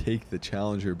need to take the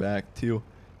Challenger back, too,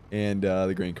 and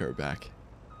the grain cart back.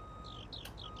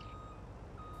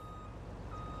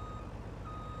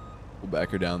 We'll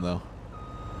back her down, though.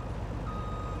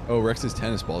 Oh, Rex's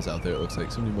tennis ball's out there, it looks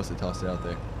like. Somebody must have tossed it out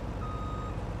there.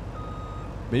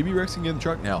 Maybe Rex can get in the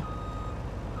truck now.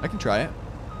 I can try it.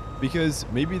 Because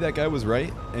maybe that guy was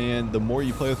right, and the more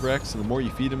you play with Rex and the more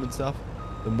you feed him and stuff,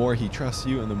 the more he trusts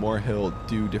you and the more he'll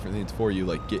do different things for you,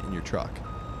 like get in your truck.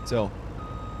 So,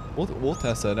 we'll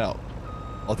test that out.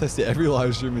 I'll test it every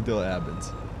live stream until it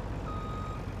happens.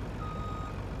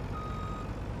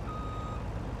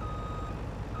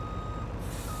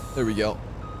 There we go.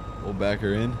 We'll back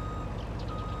her in.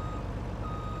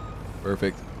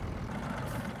 Perfect.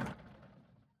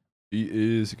 She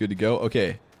is good to go.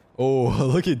 Okay. Oh,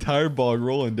 look at Tire Bog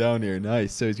rolling down here.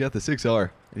 Nice. So he's got the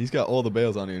 6R. And he's got all the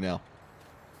bales on here now.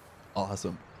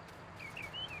 Awesome.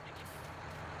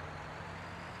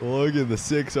 Look at the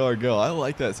 6R go. I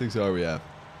like that 6R we have.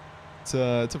 It's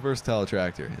a versatile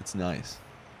tractor. It's nice.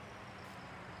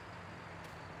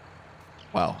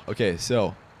 Wow. Okay,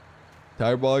 so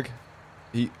Tire Bog.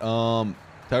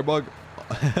 Tire Bog.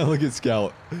 Look at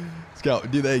Scout.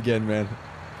 Scout, do that again, man.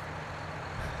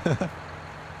 It's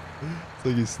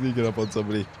like he's sneaking up on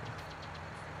somebody.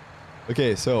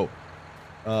 Okay, so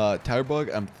Tire Bug,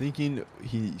 I'm thinking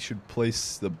he should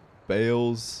place the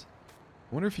bales.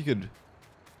 I wonder if he could,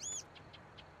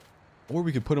 or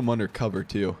we could put them under cover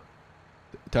too.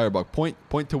 Tire Bug, point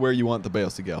to where you want the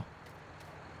bales to go.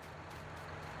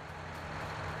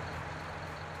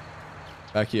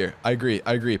 Back here. I agree.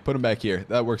 I agree. Put them back here.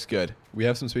 That works good. We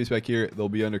have some space back here. They'll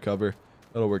be undercover.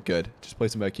 That'll work good. Just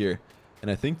place them back here. And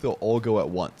I think they'll all go at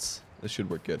once. This should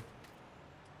work good.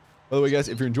 By the way, guys,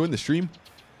 if you're enjoying the stream,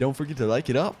 don't forget to like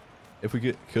it up. If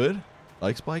we could,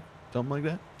 like spike, something like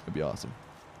that. That'd be awesome.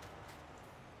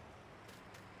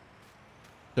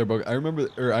 There, bug. I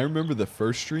remember the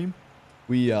first stream.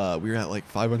 We were at like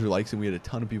 500 likes and we had a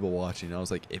ton of people watching. I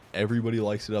was like, if everybody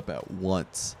likes it up at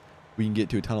once, we can get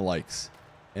to a ton of likes.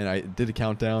 And I did a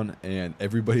countdown and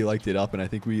everybody liked it up, and I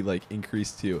think we like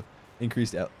increased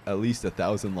at least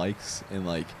 1,000 likes in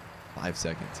like 5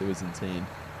 seconds. It was insane.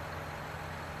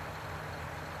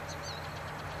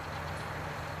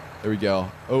 There we go.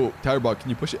 Oh, Tire Bug, can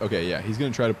you push it? Okay, yeah, he's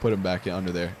gonna try to put him back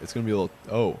under there. It's gonna be a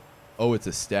little. Oh, it's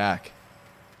a stack.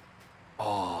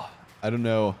 Oh, I don't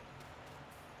know.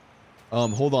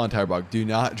 Hold on, Tire Bug. Do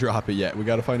not drop it yet. We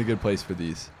got to find a good place for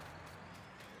these.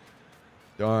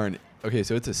 Darn. Okay,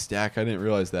 so it's a stack. I didn't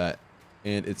realize that.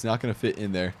 And it's not going to fit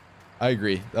in there. I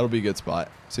agree. That'll be a good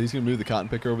spot. So he's going to move the cotton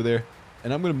picker over there.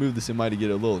 And I'm going to move the semi to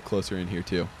get a little closer in here,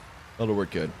 too. That'll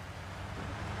work good.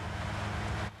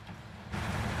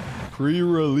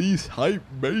 Pre-release hype,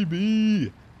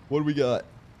 baby. What do we got?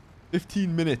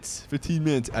 15 minutes. 15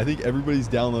 minutes. I think everybody's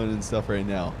downloading stuff right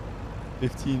now.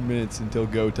 15 minutes until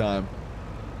go time.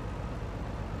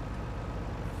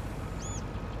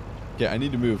 Okay, I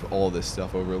need to move all this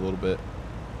stuff over a little bit.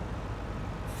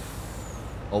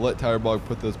 I'll let Tire Bog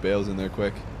put those bales in there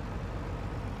quick.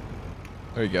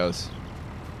 There he goes.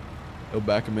 He'll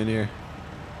back him in here.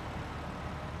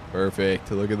 Perfect.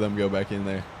 Look at them go back in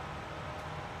there.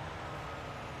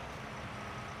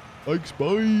 Like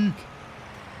Spike.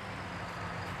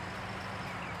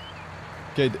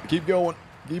 Okay, keep going.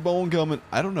 Keep on coming.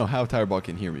 I don't know how Tire Bog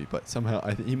can hear me, but somehow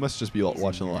I think he must just be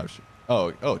watching the live stream.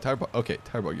 Oh, Tire Bog. Okay,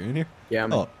 Tire Bog, you're in here? Yeah,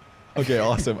 I'm okay,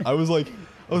 awesome. I was like,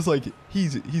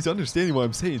 he's understanding what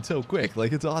I'm saying so quick.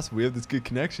 Like, it's awesome. We have this good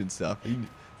connection stuff.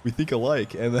 We think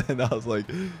alike. And then I was like,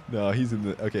 no, he's in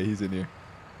the. Okay, he's in here.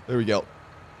 There we go.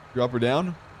 Drop her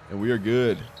down, and we are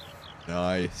good.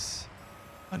 Nice.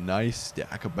 A nice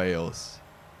stack of bales.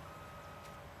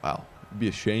 Wow. It'd be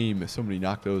a shame if somebody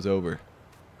knocked those over.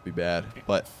 Be bad,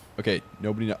 but okay.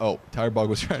 Nobody. Oh, Tire Bog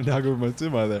was trying to knock over my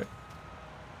semi there.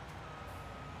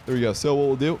 There we go. So what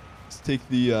we'll do is take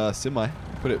the semi,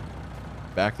 put it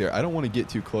back there. I don't want to get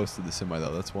too close to the semi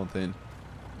though. That's one thing.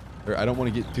 Or I don't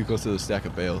want to get too close to the stack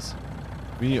of bales.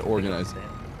 We need to organize.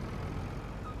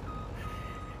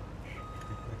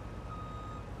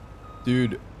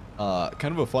 Dude, kind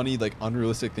of a funny, like,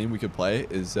 unrealistic thing we could play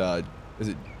is it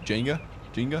Jenga?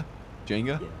 Jenga?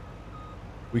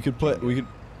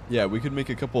 Yeah. We could make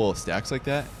a couple of stacks like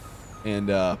that and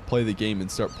play the game and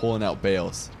start pulling out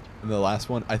bales. And the last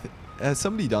one, has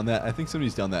somebody done that? I think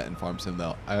somebody's done that in Farm Sim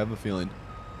though. I have a feeling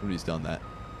somebody's done that.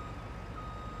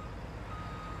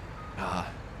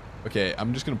 Okay,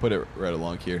 I'm just gonna put it right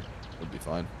along here. It'll be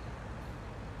fine.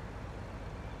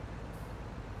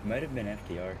 It might have been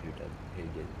FDR who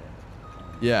did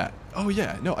that. Yeah. Oh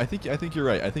yeah. No, I think you're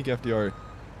right. I think FDR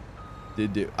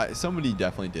did do. Somebody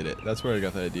definitely did it. That's where I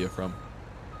got that idea from.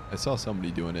 I saw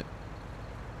somebody doing it.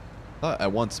 I thought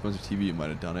at once Spencer TV might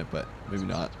have done it, but maybe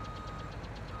not.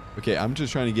 Okay, I'm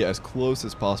just trying to get as close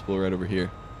as possible right over here.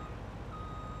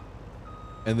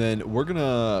 And then we're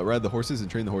gonna ride the horses and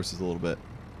train the horses a little bit.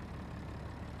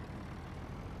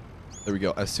 There we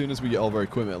go. As soon as we get all of our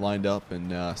equipment lined up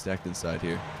and stacked inside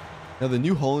here. Now the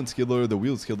New Holland skid loader, the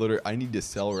wheeled skid loader, I need to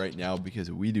sell right now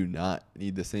because we do not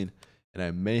need this thing. And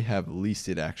I may have leased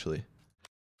it actually.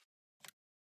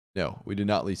 No, we did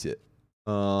not lease it.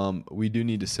 We do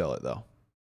need to sell it though.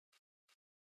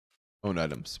 Own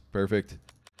items. Perfect.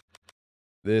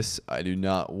 This I do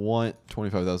not want.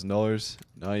 $25,000.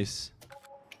 Nice.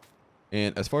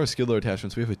 And as far as skid loader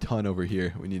attachments, we have a ton over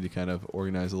here. We need to kind of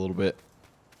organize a little bit.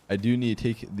 I do need to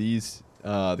take these,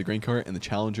 the grain cart and the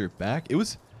Challenger back. It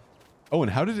was. Oh,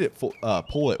 and how did it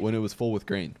pull it when it was full with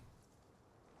grain?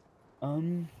 I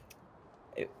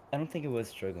don't think it was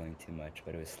struggling too much,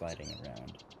 but it was sliding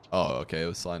around. Oh, okay. It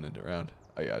was sliding around.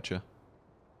 I gotcha.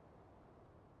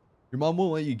 Your mom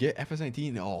won't let you get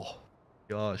FS19? Oh,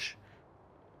 gosh.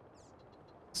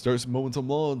 Start mowing some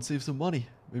lawn, save some money.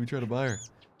 Maybe try to buy her.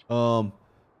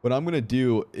 What I'm going to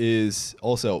do is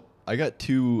also, I got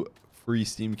 2 free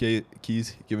Steam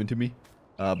keys given to me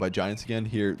by Giants again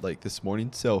here like this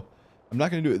morning. So I'm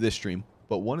not going to do it this stream,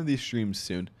 but one of these streams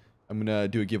soon, I'm going to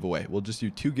do a giveaway. We'll just do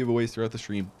 2 giveaways throughout the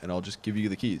stream, and I'll just give you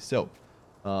the keys. So,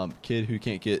 kid who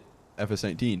can't get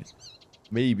FS19,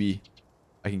 maybe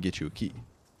I can get you a key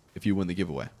if you win the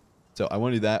giveaway. So I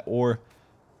want to do that, or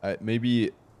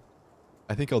maybe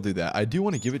I think I'll do that. I do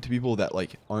want to give it to people that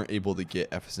like aren't able to get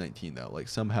FS19 though. Like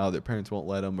somehow their parents won't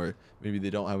let them, or maybe they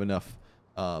don't have enough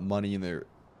money in their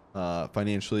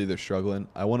financially they're struggling.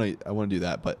 I want to do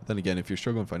that. But then again, if you're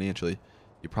struggling financially,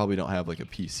 you probably don't have like a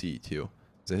PC too,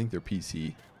 because I think they're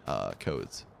PC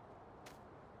codes.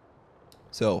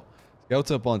 So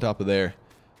Scout's up on top of there,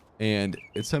 and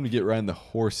it's time to get riding the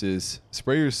horses.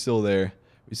 Sprayer's still there.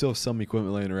 We still have some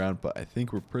equipment laying around, but I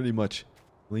think we're pretty much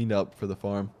cleaned up for the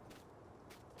farm.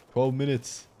 12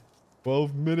 minutes.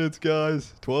 12 minutes,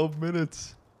 guys. 12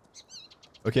 minutes.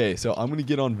 Okay, so I'm going to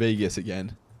get on Vegas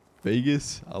again.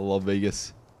 Vegas. I love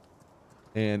Vegas.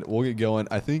 And we'll get going.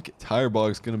 I think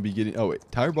Tirebog's going to be getting... Oh, wait.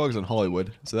 Tirebog's on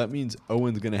Hollywood. So that means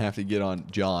Owen's going to have to get on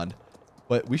John.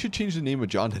 But we should change the name of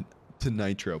John to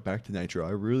Nitro. Back to Nitro.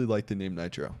 I really like the name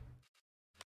Nitro.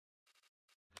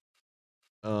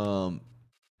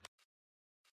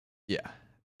 Yeah.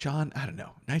 John, I don't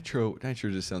know. Nitro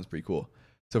just sounds pretty cool.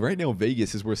 So right now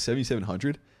Vegas is worth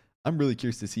 7,700. I'm really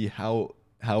curious to see how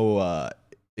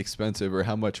expensive or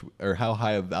how much or how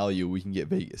high of value we can get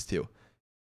Vegas to.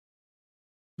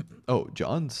 Oh,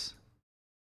 John's.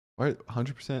 Why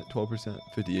 100%, 12%,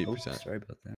 58%. Sorry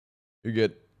about that. You're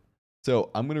good. So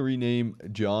I'm gonna rename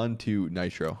John to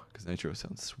Nitro because Nitro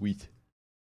sounds sweet.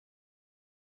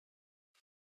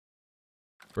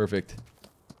 Perfect.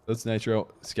 That's Nitro.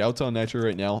 Scout's on Nitro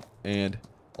right now, and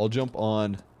I'll jump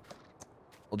on.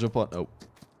 Oh,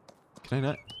 can I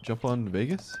not jump on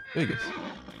Vegas? Vegas,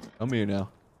 I'm here now.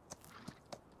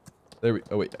 There we.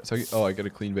 Oh wait. So I gotta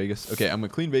clean Vegas. Okay, I'm gonna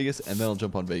clean Vegas, and then I'll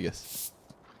jump on Vegas.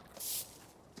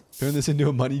 Turn this into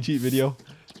a money cheat video,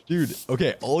 dude.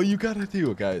 Okay, all you gotta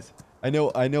do, guys. I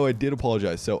know. I did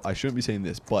apologize, so I shouldn't be saying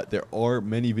this, but there are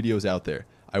many videos out there.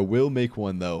 I will make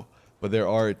one though. But there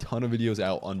are a ton of videos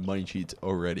out on money cheats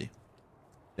already.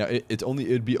 Now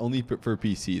it'd be only for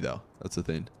PC though. That's the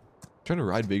thing. I'm trying to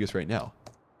ride Vegas right now.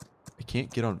 I can't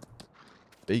get on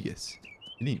Vegas.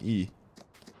 Hitting E.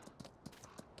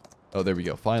 Oh, there we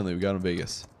go. Finally, we got on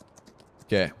Vegas.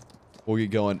 Okay, we'll get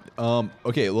going.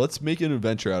 Okay, let's make an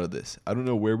adventure out of this. I don't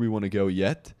know where we want to go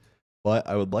yet, but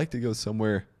I would like to go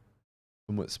somewhere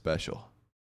somewhat special.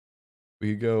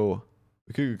 We could go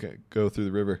through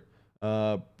the river.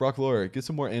 Brock Laura, get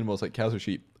some more animals like cows or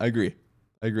sheep. I agree.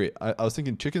 I was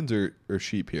thinking chickens or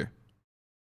sheep here.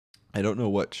 I don't know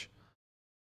which.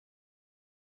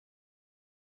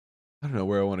 I don't know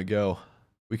where I want to go.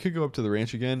 We could go up to the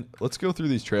ranch again. Let's go through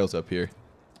these trails up here.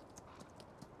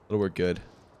 That'll work good.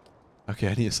 Okay,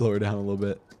 I need to slow her down a little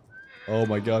bit. Oh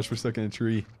my gosh, we're stuck in a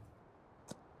tree.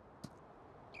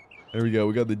 There we go.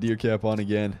 We got the deer cap on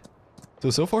again.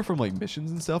 So far from like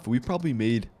missions and stuff, we probably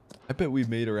made... I bet we've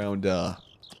made around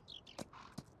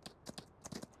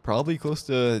probably close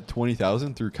to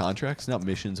 20,000 through contracts, not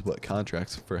missions, but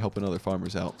contracts for helping other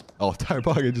farmers out. Oh,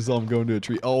 Tirebog, I just saw him go into a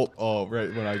tree. Oh,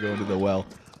 right when I go into the well.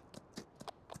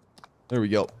 There we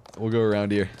go. We'll go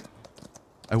around here.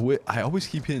 I always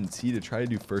keep hitting C to try to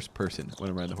do first person when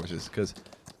I'm riding the horses, because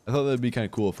I thought that'd be kind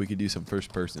of cool if we could do some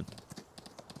first person.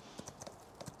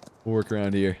 We'll work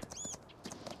around here.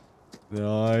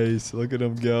 Nice. Look at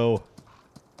him go.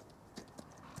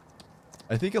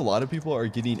 I think a lot of people are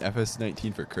getting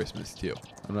FS19 for Christmas too.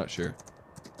 I'm not sure.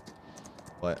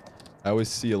 But I always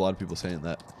see a lot of people saying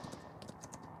that.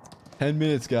 10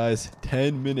 minutes, guys.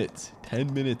 10 minutes.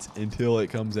 10 minutes until it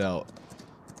comes out.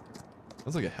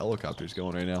 Sounds like a helicopter's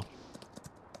going right now.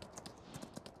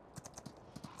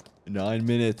 9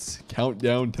 minutes.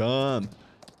 Countdown time. You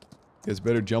guys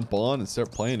better jump on and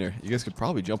start playing there. You guys could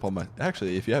probably jump on my...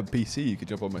 Actually, if you have PC, you could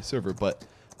jump on my server. But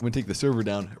I'm going to take the server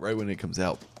down right when it comes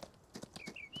out.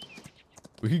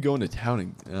 We could go into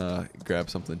town and grab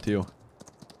something too.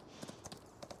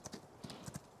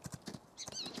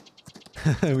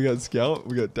 We got Scout.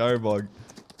 We got Tirebog.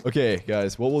 Okay,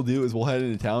 guys. What we'll do is we'll head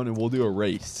into town and we'll do a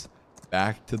race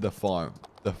back to the farm.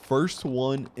 The first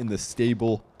one in the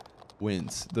stable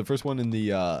wins. The first one in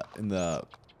the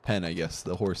pen, I guess.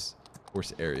 The horse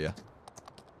area.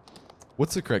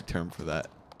 What's the correct term for that?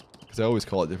 Because I always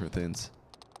call it different things.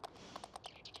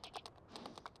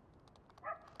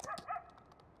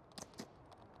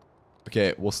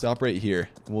 Okay, we'll stop right here,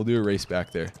 and we'll do a race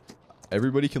back there.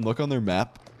 Everybody can look on their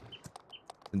map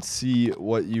and see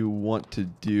what you want to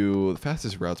do. The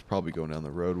fastest route's probably going down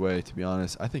the roadway, to be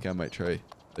honest. I think I might try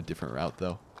a different route,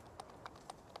 though.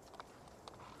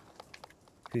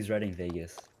 Who's riding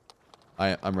Vegas?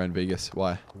 I'm riding Vegas.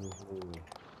 Why?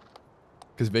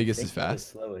 Because Vegas is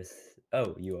fast? The slowest.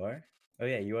 Oh, you are? Oh,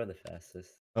 yeah, you are the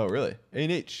fastest. Oh, really?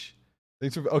 A&H.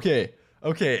 Thanks for... Okay,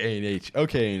 A&H.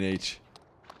 Okay, A&H.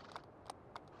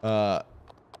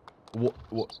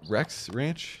 What Rex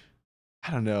Ranch?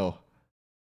 I don't know.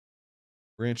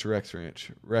 Ranch, Rex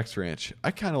Ranch. Rex Ranch.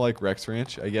 I kind of like Rex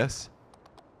Ranch, I guess.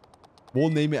 We'll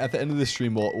name it at the end of the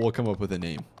stream. We'll come up with a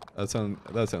name. That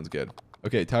sounds good.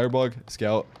 Okay, tire bug,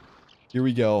 scout. Here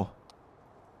we go.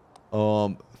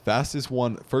 Fastest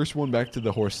one, first one back to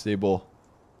the horse stable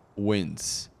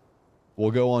wins.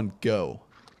 We'll go on go.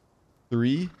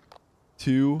 3,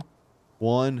 2,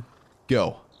 1,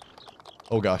 go.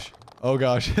 Oh gosh. Oh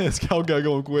gosh. Scout guy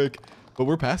going quick. But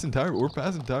we're passing tire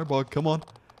bug. Come on.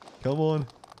 Come on.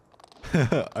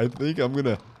 I think I'm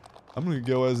gonna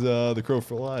go as the crow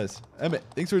flies. Emmett,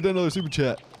 thanks for another super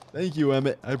chat. Thank you,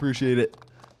 Emmett. I appreciate it.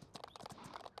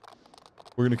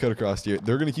 We're gonna cut across here.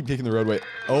 They're gonna keep taking the roadway.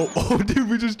 Oh, dude,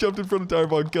 we just jumped in front of tire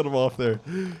bug, cut him off there.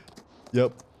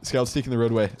 Yep, Scout's taking the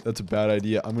roadway. That's a bad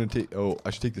idea. I'm gonna take. Oh,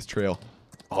 I should take this trail.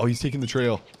 Oh, he's taking the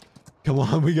trail. Come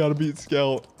on, we gotta beat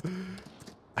Scout.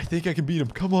 I think I can beat him.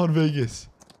 Come on, Vegas.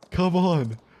 Come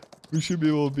on. We should be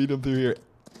able to beat him through here.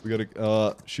 We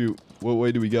gotta shoot. What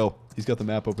way do we go? He's got the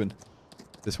map open.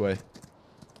 This way.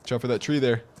 Watch out for that tree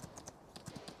there.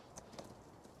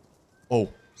 Oh,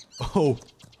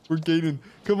 we're gaining.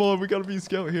 Come on, we gotta beat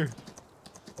Scout here.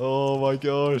 Oh my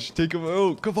gosh, take him.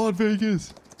 Oh, come on,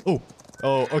 Vegas. Oh,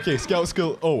 okay, Scout.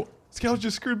 Oh, Scout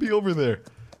just screwed me over there.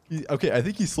 Okay, I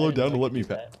think he slowed down to let me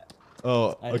pass.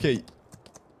 Oh, okay.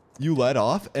 You let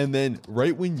off, and then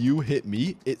right when you hit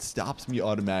me, it stops me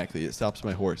automatically. It stops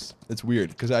my horse. It's weird,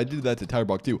 because I did that to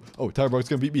Tirebog too. Oh, Tirebog's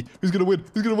gonna beat me. Who's gonna win?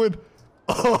 Who's gonna win?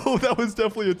 Oh, that was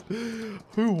definitely a...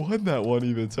 Who won that one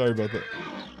even? Sorry about that.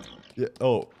 Yeah.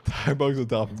 Oh, Tirebog's on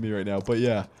top of me right now. But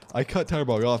yeah, I cut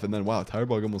Tirebog off, and then wow,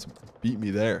 Tirebog almost beat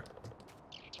me there.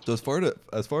 So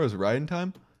as far as riding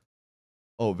time,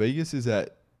 oh, Vegas is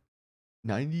at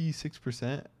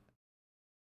 96%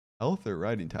 health or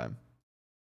riding time.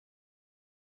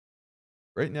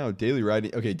 Right now, daily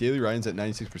riding. Okay, daily riding's at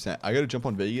 96%. I gotta jump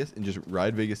on Vegas and just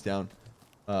ride Vegas down.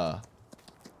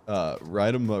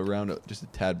 Ride him around just a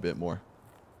tad bit more.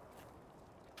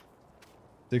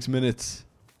 6 minutes.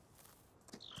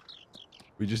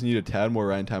 We just need a tad more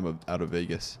riding time out of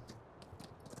Vegas.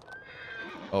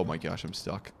 Oh my gosh, I'm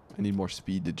stuck. I need more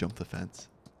speed to jump the fence.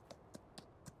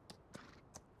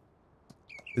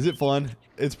 Is it fun?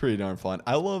 It's pretty darn fun.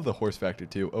 I love the horse factor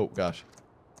too. Oh gosh.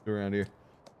 Go around here.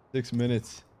 6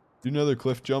 minutes. Do another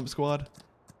cliff jump, squad.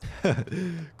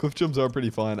 Cliff jumps are pretty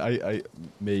fun.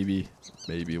 Maybe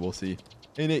we'll see.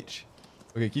 ANH.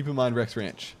 Okay, keep in mind Rex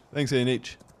Ranch. Thanks,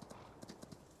 ANH.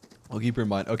 I'll keep her in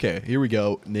mind. Okay, here we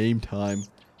go. Name time.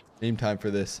 Name time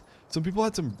for this. Some people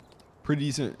had some pretty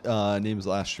decent names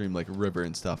last stream, like River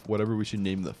and stuff. Whatever we should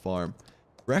name the farm.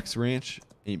 Rex Ranch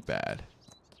ain't bad.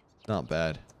 Not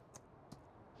bad.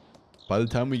 By the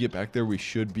time we get back there, we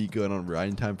should be good on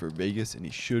riding time for Vegas, and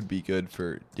he should be good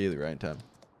for daily riding time.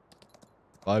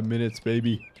 5 minutes,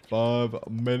 baby. 5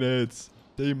 minutes.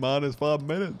 T-minus 5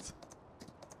 minutes.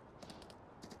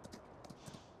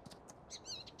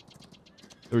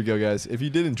 There we go, guys. If you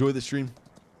did enjoy the stream,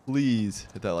 please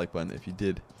hit that like button. If you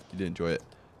did enjoy it.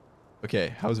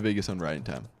 Okay, how's Vegas on riding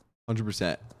time?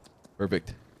 100%.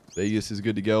 Perfect. Vegas is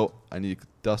good to go. I need to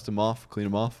dust him off, clean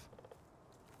him off.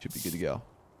 Should be good to go.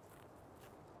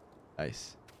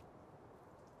 Nice.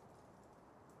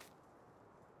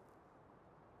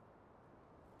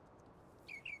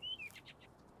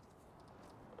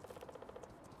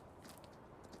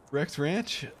 Rex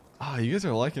Ranch? Ah, you guys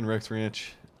are liking Rex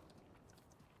Ranch.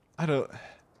 I don't...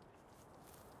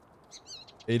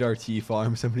 8RT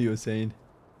farm, somebody was saying.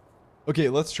 Okay,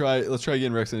 let's try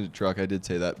again Rex in the truck. I did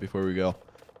say that before we go.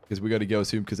 Because we got to go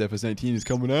soon because FS19 is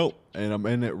coming out. And I'm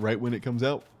in it right when it comes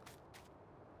out.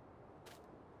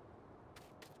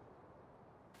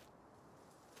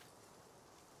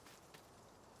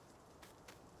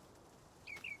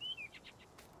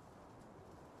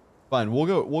 Fine, we'll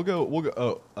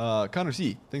go. Oh, Connor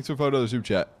C, thanks for $5 super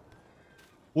chat.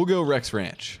 We'll go Rex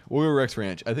Ranch.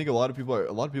 I think a lot of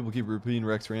people keep repeating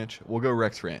Rex Ranch. We'll go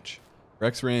Rex Ranch.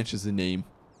 Rex Ranch is the name.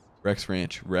 Rex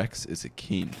Ranch. Rex is the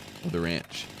king of the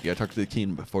ranch. You gotta talk to the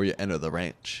king before you enter the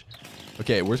ranch.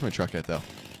 Okay, where's my truck at though?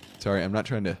 Sorry, I'm not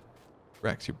trying to.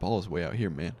 Rex, your ball is way out here,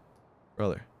 man.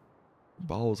 Brother, your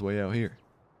ball is way out here.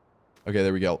 Okay,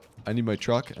 there we go. I need my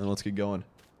truck and let's get going.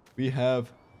 We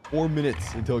have 4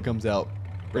 minutes until it comes out.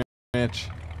 Ranch.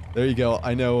 There you go.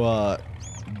 I know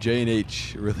J and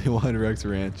H really wanted Rex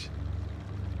Ranch.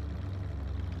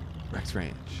 Rex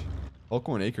Ranch.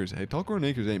 Tallcorn Acres. Hey, Tallcorn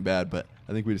Acres ain't bad, but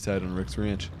I think we decided on Rex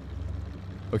Ranch.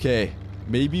 Okay,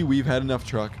 maybe we've had enough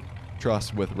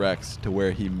trust with Rex to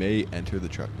where he may enter the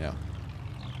truck now.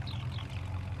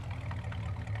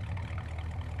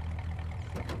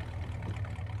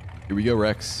 Here we go,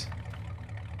 Rex.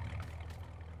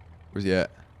 Where's he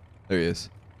at? There he is.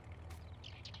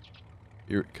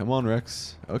 Here, come on,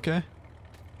 Rex. Okay.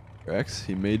 Rex,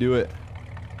 he may do it.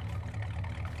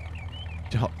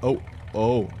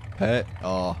 Oh, pet.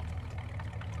 Oh.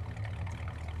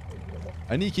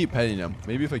 I need to keep petting him.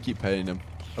 Maybe if I keep petting him.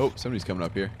 Oh, somebody's coming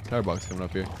up here. Tire box coming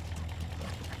up here.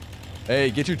 Hey,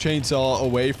 get your chainsaw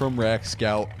away from Rex,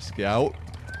 Scout. Scout.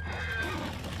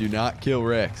 Do not kill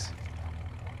Rex.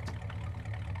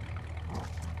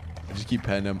 I just keep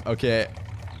petting him. Okay.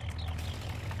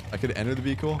 I could enter the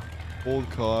vehicle. Old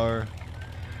car.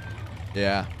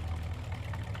 Yeah.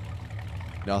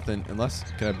 Nothing. Unless,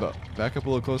 can I back up a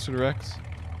little closer to Rex?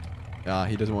 Nah,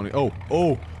 he doesn't want to. Oh,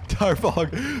 oh, tire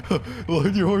fog.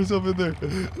 Load your horse up in there.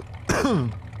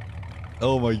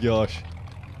 Oh my gosh.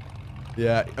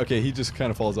 Yeah, okay, he just kind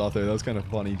of falls off there. That was kind of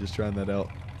funny, just trying that out.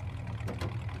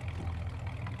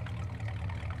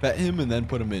 Pet him and then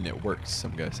put him in. It works,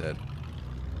 some guy said.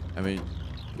 I mean,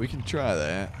 we can try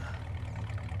that.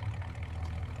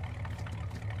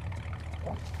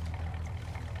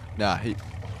 Nah, I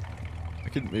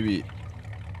could maybe...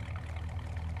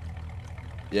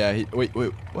 Yeah, wait,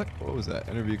 what was that?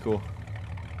 Enter vehicle.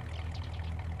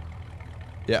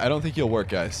 Yeah, I don't think he'll work,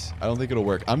 guys. I don't think it'll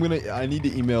work. I need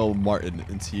to email Martin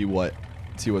and see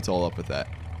what's all up with that.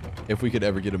 If we could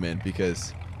ever get him in,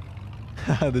 because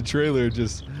the trailer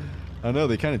just, I don't know,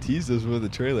 they kind of teased us with the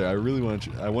trailer. I really want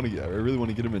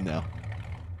to get him in now.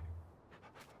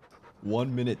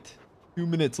 1 minute, 2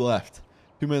 minutes left.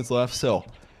 2 minutes left. So,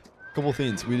 a couple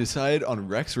things. We decided on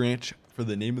Rex Ranch for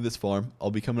the name of this farm. I'll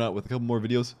be coming out with a couple more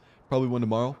videos, probably one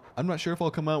tomorrow. I'm not sure if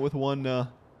I'll come out with one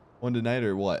tonight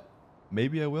or what.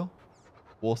 Maybe I will.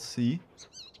 We'll see.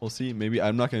 We'll see. Maybe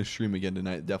I'm not going to stream again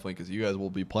tonight, definitely, because you guys will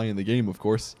be playing the game, of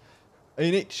course.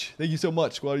 ANH, thank you so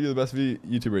much. Squad, you're the best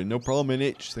YouTuber. No problem,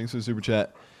 ANH. Thanks for the super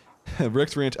chat.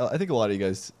 Rex Ranch. I think a lot of you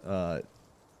guys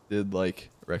did like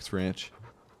Rex Ranch.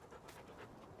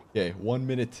 Okay, 1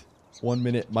 minute. 1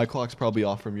 minute. My clock's probably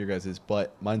off from your guys's,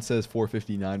 but mine says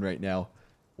 4:59 right now.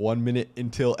 1 minute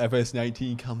until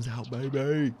FS19 comes out,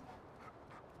 baby.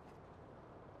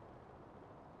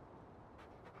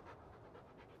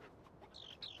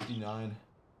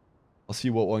 I'll see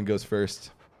what one goes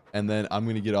first, and then I'm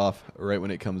gonna get off right when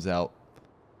it comes out.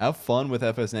 Have fun with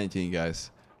FS19,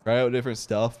 guys. Try out different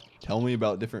stuff. Tell me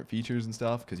about different features and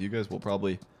stuff, because you guys will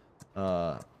probably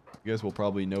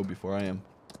know before I am.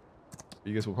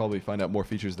 You guys will probably find out more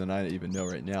features than I even know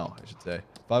right now, I should say.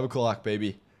 5 o'clock,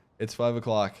 baby. It's 5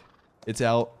 o'clock. It's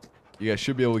out. You guys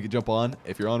should be able to jump on.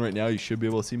 If you're on right now, you should be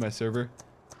able to see my server.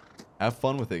 Have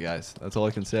fun with it, guys. That's all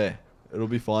I can say. It'll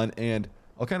be fun, and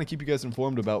I'll kind of keep you guys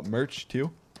informed about merch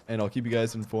too, and I'll keep you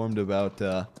guys informed about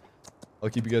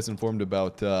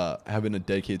having a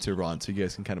dedicated server on, so you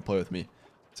guys can kind of play with me.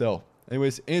 So,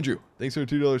 anyways, Andrew, thanks for the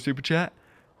 $2 super chat,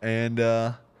 and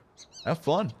have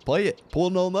fun, play it, pull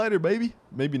an all-nighter, baby.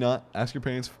 Maybe not. Ask your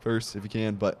parents first if you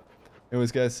can, but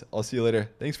anyways, guys, I'll see you later.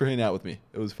 Thanks for hanging out with me.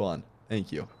 It was fun.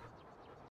 Thank you.